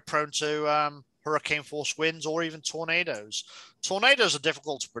an area prone to hurricane force winds or even tornadoes? Tornadoes are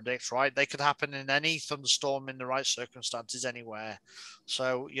difficult to predict, right? They could happen in any thunderstorm in the right circumstances anywhere.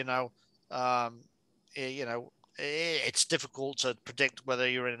 So, you know, it's difficult to predict whether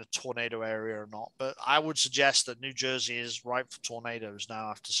you're in a tornado area or not. But I would suggest that New Jersey is ripe for tornadoes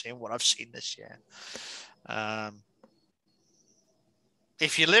now after seeing what I've seen this year.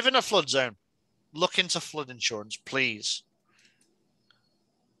 If you live in a flood zone, look into flood insurance, please.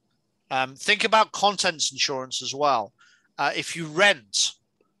 Think about contents insurance as well. If you rent,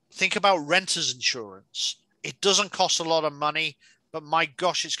 think about renter's insurance. It doesn't cost a lot of money, but my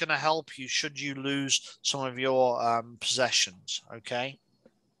gosh, it's going to help you should you lose some of your possessions, okay?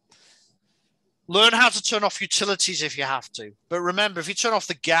 Learn how to turn off utilities if you have to. But remember, if you turn off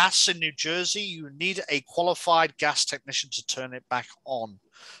the gas in New Jersey, you need a qualified gas technician to turn it back on.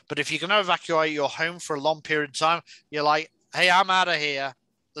 But if you're going to evacuate your home for a long period of time, you're like, hey, I'm out of here.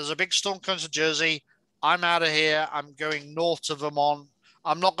 There's a big storm coming to Jersey. I'm out of here. I'm going north to Vermont.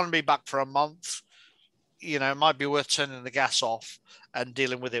 I'm not going to be back for a month. You know, it might be worth turning the gas off and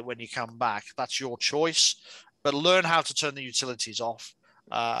dealing with it when you come back. That's your choice. But learn how to turn the utilities off.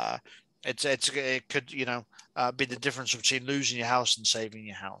 It could, you know, be the difference between losing your house and saving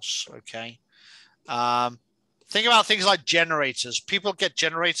your house. Okay. Think about things like generators. People get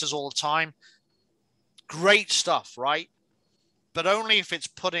generators all the time. Great stuff, right? But only if it's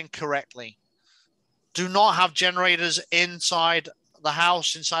put in correctly. Do not have generators inside the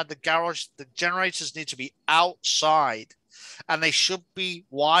house, inside the garage. The generators need to be outside, and they should be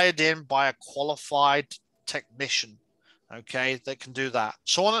wired in by a qualified technician, okay, that can do that.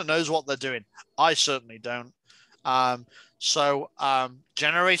 Someone that knows what they're doing. I certainly don't.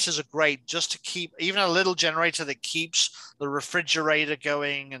 Generators are great just to keep, even a little generator that keeps the refrigerator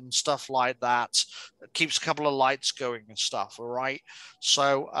going and stuff like that. It keeps a couple of lights going and stuff. All right.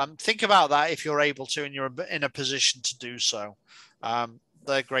 So think about that if you're able to and you're in a position to do so.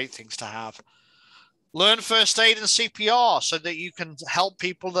 They're great things to have. Learn first aid and CPR so that you can help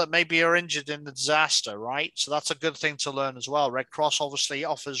people that maybe are injured in the disaster, right? So that's a good thing to learn as well. Red Cross obviously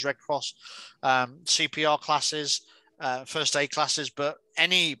offers Red Cross CPR classes, first aid classes, but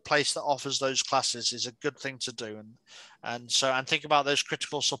any place that offers those classes is a good thing to do. And think about those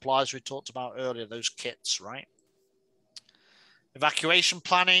critical supplies we talked about earlier, those kits, right? Evacuation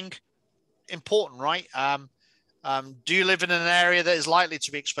planning, important, right? Do you live in an area that is likely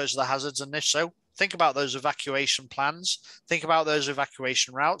to be exposed to the hazards? And if so, think about those evacuation plans. Think about those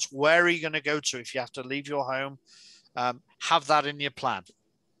evacuation routes. Where are you going to go to if you have to leave your home? Have that in your plan.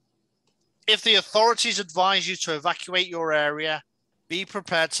 If the authorities advise you to evacuate your area, be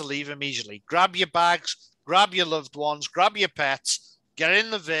prepared to leave immediately. Grab your bags, grab your loved ones, grab your pets, get in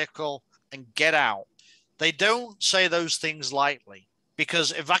the vehicle and get out. They don't say those things lightly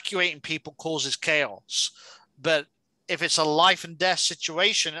because evacuating people causes chaos. But if it's a life and death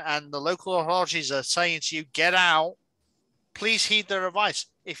situation and the local authorities are saying to you, get out, please heed their advice.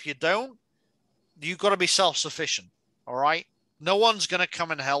 If you don't, you've got to be self-sufficient. All right. No one's going to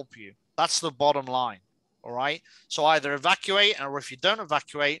come and help you. That's the bottom line. All right. So either evacuate, or if you don't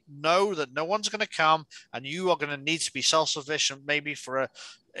evacuate, know that no one's going to come and you are going to need to be self-sufficient maybe for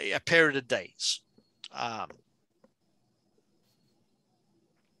a period of days.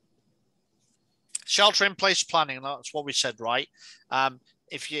 Shelter in place planning. That's what we said, right?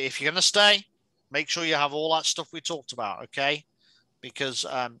 If you're going to stay, make sure you have all that stuff we talked about. Okay. Because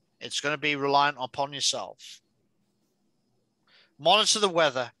it's going to be reliant upon yourself. Monitor the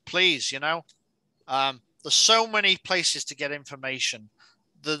weather, please. You know, There's so many places to get information.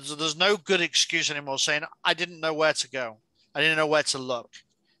 There's no good excuse anymore saying, I didn't know where to go. I didn't know where to look.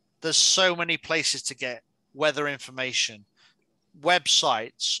 There's so many places to get weather information,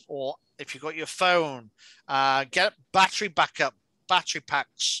 websites, or if you've got your phone, get battery backup, battery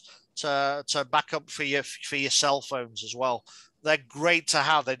packs to back up for your cell phones as well. They're great to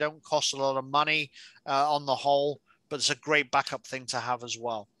have. They don't cost a lot of money on the whole, but it's a great backup thing to have as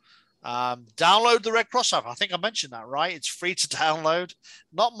well. Download the Red Cross app. I think I mentioned that, right? It's free to download.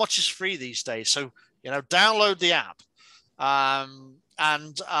 Not much is free these days. So, download the app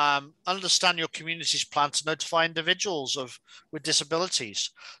and understand your community's plan to notify individuals with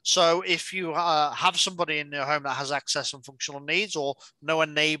disabilities. So if you have somebody in your home that has access and functional needs, or know a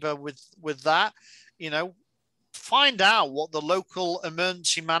neighbor with that, find out what the local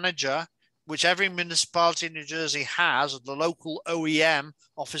emergency manager, which every municipality in New Jersey has, the local OEM,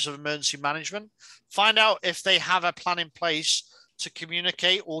 Office of Emergency Management. Find out if they have a plan in place to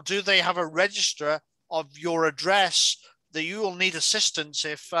communicate, or do they have a register of your address that you will need assistance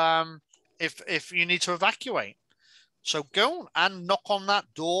if you need to evacuate. So go and knock on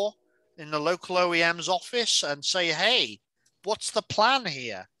that door in the local OEM's office and say, hey, what's the plan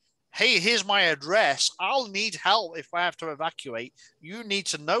here? Hey, here's my address. I'll need help if I have to evacuate. You need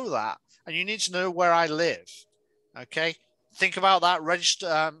to know that, and you need to know where I live. Okay, think about that.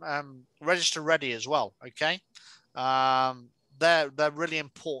 Register ready as well. Okay, they're really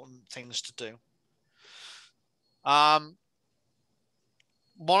important things to do.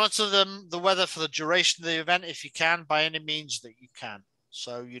 Monitor the weather for the duration of the event if you can, by any means that you can,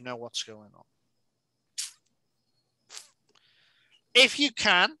 so you know what's going on. If you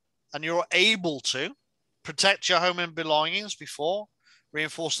can and you're able to, protect your home and belongings before.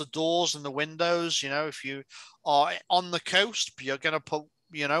 Reinforce the doors and the windows. If you are on the coast, you're going to put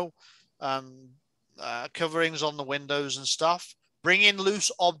coverings on the windows and stuff. Bring in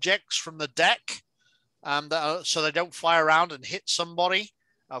loose objects from the deck so they don't fly around and hit somebody,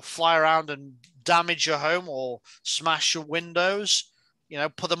 fly around and damage your home or smash your windows.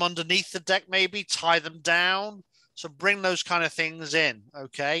 Put them underneath the deck, maybe tie them down. So bring those kind of things in,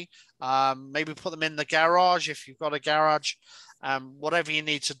 okay? Maybe put them in the garage if you've got a garage. Whatever you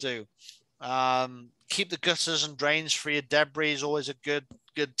need to do. Keep the gutters and drains free of debris is always a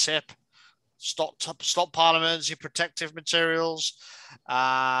good tip. Stockpile emergency protective materials.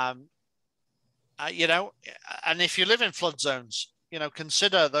 And if you live in flood zones,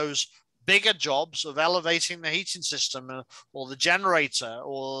 consider those bigger jobs of elevating the heating system or the generator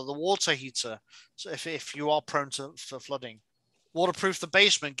or the water heater. So if you are prone for flooding. Waterproof the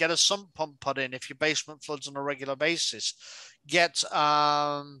basement. Get a sump pump put in if your basement floods on a regular basis. Get what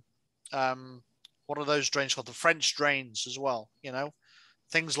are those drains called? The French drains as well.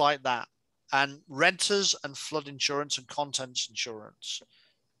 Things like that. And renters and flood insurance and contents insurance.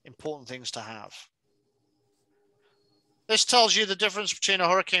 Important things to have. This tells you the difference between a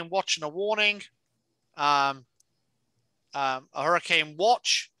hurricane watch and a warning. A hurricane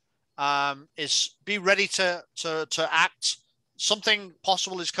watch is be ready to act. Something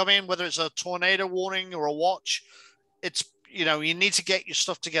possible is coming, whether it's a tornado warning or a watch. It's, you need to get your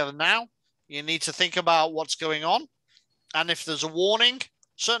stuff together now. You need to think about what's going on. And if there's a warning,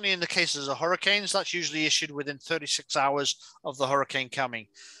 certainly in the cases of hurricanes, that's usually issued within 36 hours of the hurricane coming.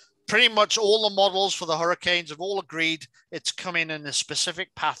 Pretty much all the models for the hurricanes have all agreed it's coming in a specific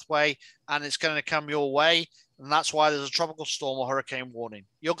pathway and it's going to come your way. And that's why there's a tropical storm or hurricane warning.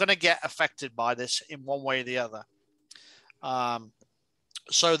 You're going to get affected by this in one way or the other.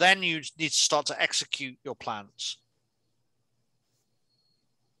 So then you need to start to execute your plans.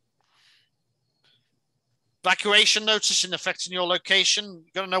 Evacuation notice in affecting your location.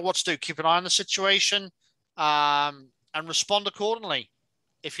 You've got to know what to do. Keep an eye on the situation and respond accordingly.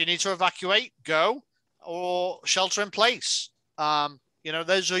 If you need to evacuate, go, or shelter in place.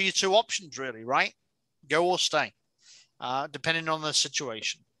 Those are your two options really, right? Go or stay, depending on the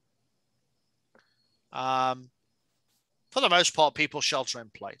situation. For the most part, people shelter in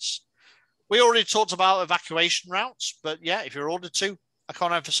place. We already talked about evacuation routes, but yeah, if you're ordered to, I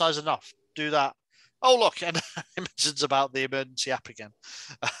can't emphasize enough. Do that. Oh, look, and it mentions about the emergency app again.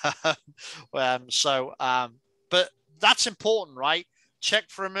 But that's important, right? Check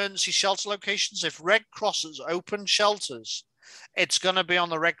for emergency shelter locations. If Red Cross has open shelters, it's going to be on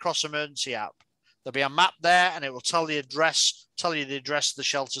the Red Cross emergency app. There'll be a map there, and it will tell you the address of the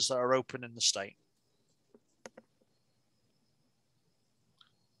shelters that are open in the state.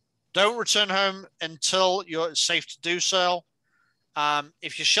 Don't return home until you're safe to do so.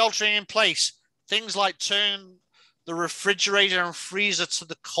 If you're sheltering in place, things like turn the refrigerator and freezer to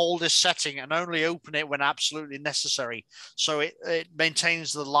the coldest setting and only open it when absolutely necessary. So it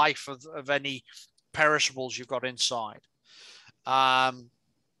maintains the life of any perishables you've got inside.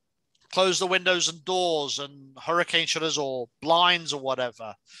 Close the windows and doors and hurricane shutters or blinds or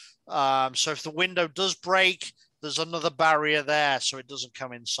whatever. So if the window does break, there's another barrier there so it doesn't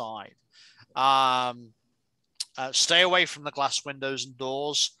come inside. Stay away from the glass windows and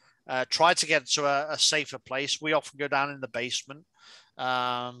doors. Try to get to a safer place. We often go down in the basement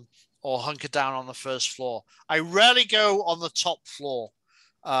or hunker down on the first floor. I rarely go on the top floor,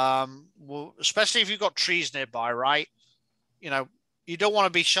 especially if you've got trees nearby, right? You don't want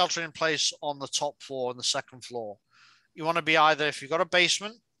to be sheltering in place on the top floor and the second floor. You want to be either, if you've got a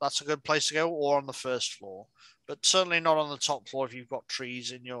basement, that's a good place to go, or on the first floor, but certainly not on the top floor if you've got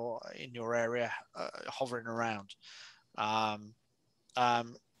trees in your area hovering around.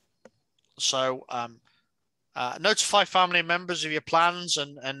 Notify family members of your plans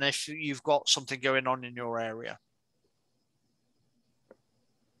and if you've got something going on in your area.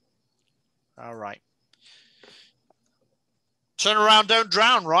 All right. Turn around, don't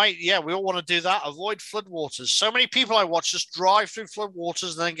drown, right? Yeah, we all want to do that. Avoid floodwaters. So many people I watch just drive through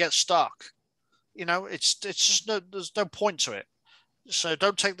floodwaters and then get stuck. It's just there's no point to it. So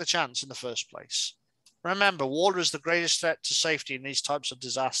don't take the chance in the first place. Remember, water is the greatest threat to safety in these types of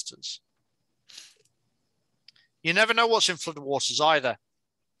disasters. You never know what's in floodwaters either.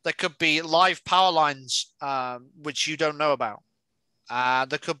 There could be live power lines, which you don't know about.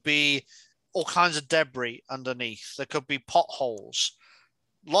 There could be all kinds of debris underneath. There could be potholes.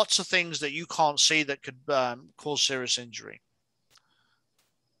 Lots of things that you can't see that could cause serious injury.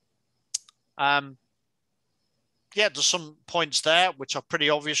 Yeah, there's some points there which are pretty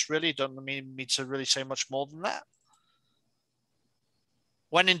obvious, really. Don't mean me to really say much more than that.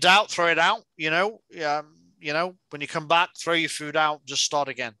 When in doubt, throw it out. When you come back, throw your food out, just start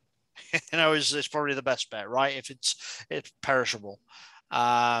again. It's probably the best bet, right? If it's perishable.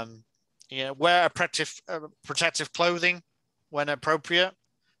 Wear protective clothing when appropriate.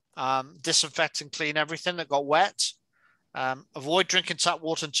 Disinfect and clean everything that got wet. Avoid drinking tap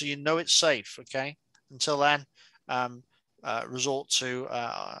water until you know it's safe. Okay. Until then, resort to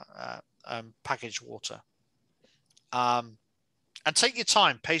packaged water. And take your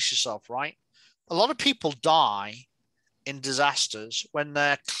time. Pace yourself. Right. A lot of people die in disasters when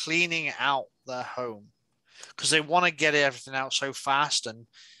they're cleaning out their home because they want to get everything out so fast and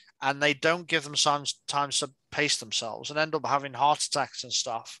they don't give themselves time to pace themselves and end up having heart attacks and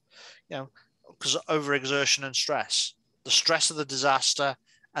stuff, because of overexertion and stress. The stress of the disaster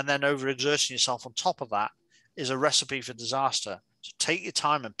and then overexerting yourself on top of that is a recipe for disaster. So take your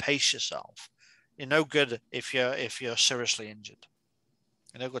time and pace yourself. You're no good if you're seriously injured.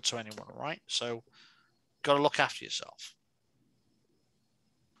 You're no good to anyone, right? So got to look after yourself.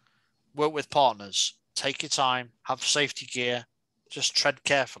 Work with partners. Take your time. Have safety gear. Just tread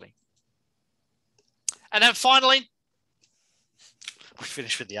carefully. And then finally, we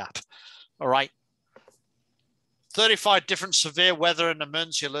finish with the app. All right. 35 different severe weather and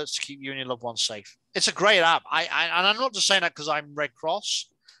emergency alerts to keep you and your loved ones safe. It's a great app. And I'm not just saying that because I'm Red Cross.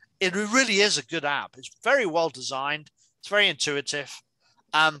 It really is a good app. It's very well designed. It's very intuitive.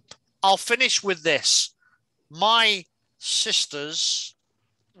 I'll finish with this. My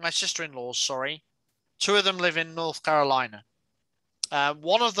sister-in-laws, sorry, two of them live in North Carolina.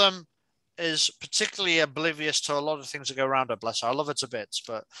 One of them is particularly oblivious to a lot of things that go around her, bless her. I love her to bits,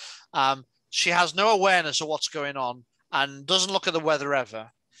 but she has no awareness of what's going on and doesn't look at the weather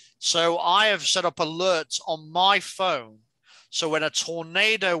ever. So I have set up alerts on my phone. So when a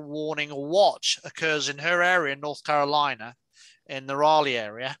tornado warning or watch occurs in her area in North Carolina, in the Raleigh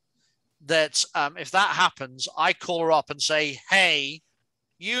area, that if that happens, I call her up and say, hey,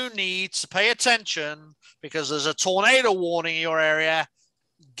 you need to pay attention because there's a tornado warning in your area.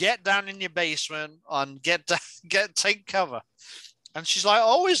 Get down in your basement and take cover. And she's like,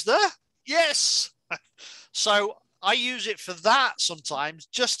 oh, is there? Yes. So I use it for that sometimes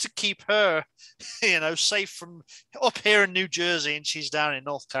just to keep her, safe from up here in New Jersey and she's down in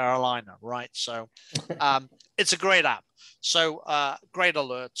North Carolina, right? So it's a great app. So great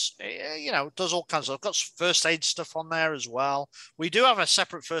alerts, does all kinds of, I've got first aid stuff on there as well. We do have a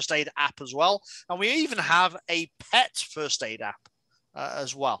separate first aid app as well. And we even have a pet first aid app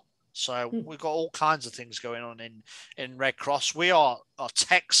as well. So we've got all kinds of things going on in Red Cross. We are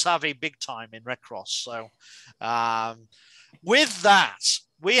tech savvy big time in Red Cross. So with that,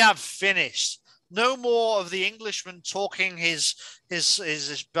 we have finished. No more of the Englishman talking his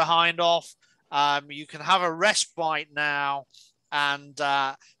behind off. You can have a respite now and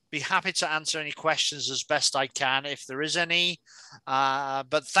be happy to answer any questions as best I can, if there is any.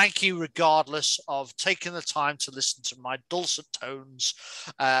 But thank you regardless of taking the time to listen to my dulcet tones,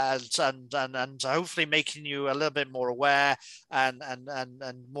 and hopefully making you a little bit more aware and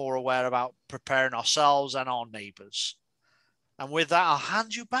more aware about preparing ourselves and our neighbors. And with that, I'll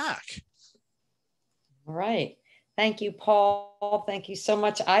hand you back. All right. Thank you, Paul. Thank you so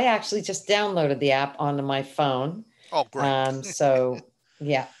much. I actually just downloaded the app onto my phone. Oh, great. So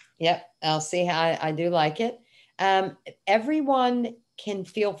yeah, yep. I'll see how I do like it. Everyone can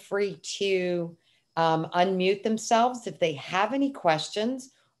feel free to unmute themselves if they have any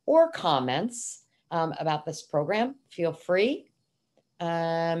questions or comments about this program. Feel free.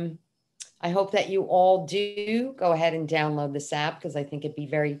 I hope that you all do go ahead and download this app, because I think it'd be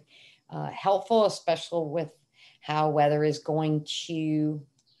very helpful, especially with how weather is going to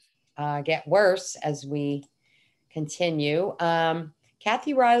get worse as we continue.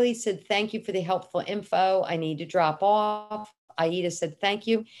 Kathy Riley said, thank you for the helpful info. I need to drop off. Aida said, thank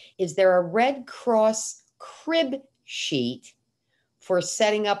you. Is there a Red Cross crib sheet for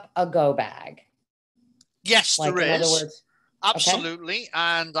setting up a go bag? Yes, like, there is. In other words, absolutely. Okay.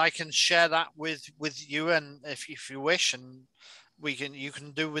 And I can share that with you, and if you wish, and you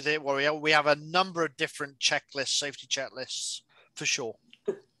can do with it what we have a number of different checklists, safety checklists for sure.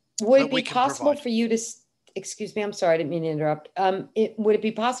 Would it be possible for you to, excuse me, I'm sorry, I didn't mean to interrupt. Would it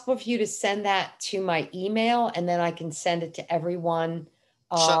be possible for you to send that to my email, and then I can send it to everyone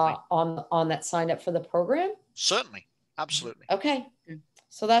on that signed up for the program? Certainly. Absolutely. Okay.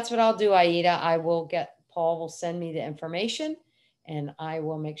 So that's what I'll do, Aida. Paul will send me the information, and I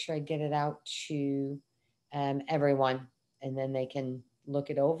will make sure I get it out to everyone, and then they can look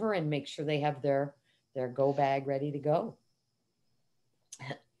it over and make sure they have their go bag ready to go.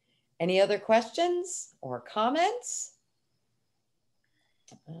 Any other questions or comments?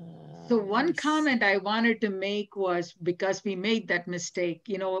 So one comment I wanted to make was, because we made that mistake,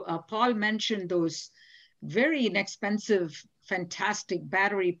 Paul mentioned those very inexpensive, fantastic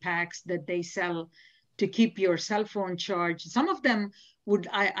battery packs that they sell to keep your cell phone charged. Some of them would,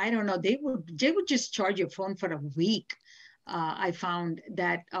 I don't know, they would just charge your phone for a week. I found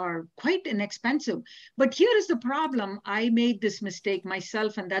that are quite inexpensive. But here is the problem. I made this mistake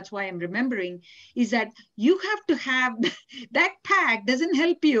myself, and that's why I'm remembering, is that you have to have, that pack doesn't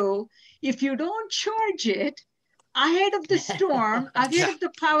help you if you don't charge it ahead of the storm, ahead of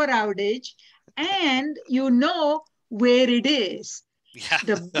the power outage, and where it is. Yeah.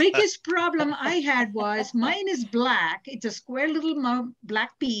 The biggest problem I had was, mine is black. It's a square little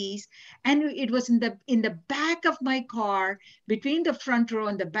black piece, and it was in the back of my car, between the front row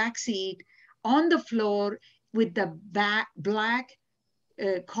and the back seat, on the floor with the black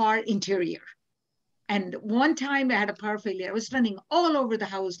car interior. And one time I had a power failure. I was running all over the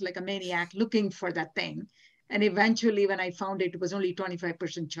house like a maniac looking for that thing. And eventually, when I found it, it was only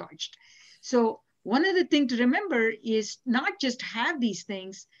 25% charged. So one other thing to remember is not just have these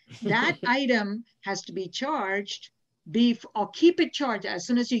things, that item has to be charged, or keep it charged. As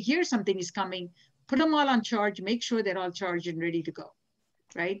soon as you hear something is coming, put them all on charge, make sure they're all charged and ready to go,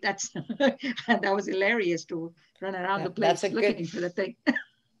 right? That was hilarious to run around the place looking for the thing.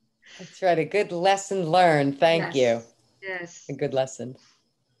 That's right, a good lesson learned. Thank you. Yes. A good lesson.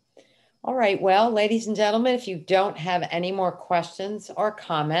 All right, well, ladies and gentlemen, if you don't have any more questions or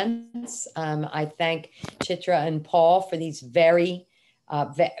comments, I thank Chritra and Paul for these very,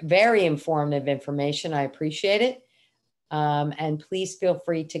 very informative information. I appreciate it. And please feel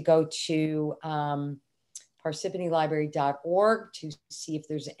free to go to parsippanylibrary.org to see if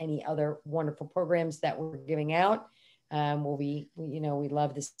there's any other wonderful programs that we're giving out. We'd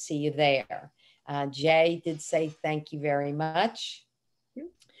love to see you there. Jay did say thank you very much.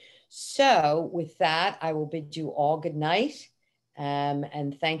 So with that, I will bid you all good night.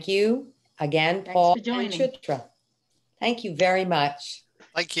 And thank you again, Paul and Chritra. Thank you very much.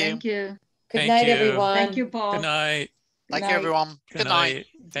 Thank you. Thank you. Good night, everyone. Thank you, Paul. Good night. Thank you, everyone. Good night.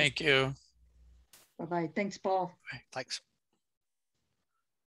 Thank you. Bye-bye. Thanks, Paul. Thanks.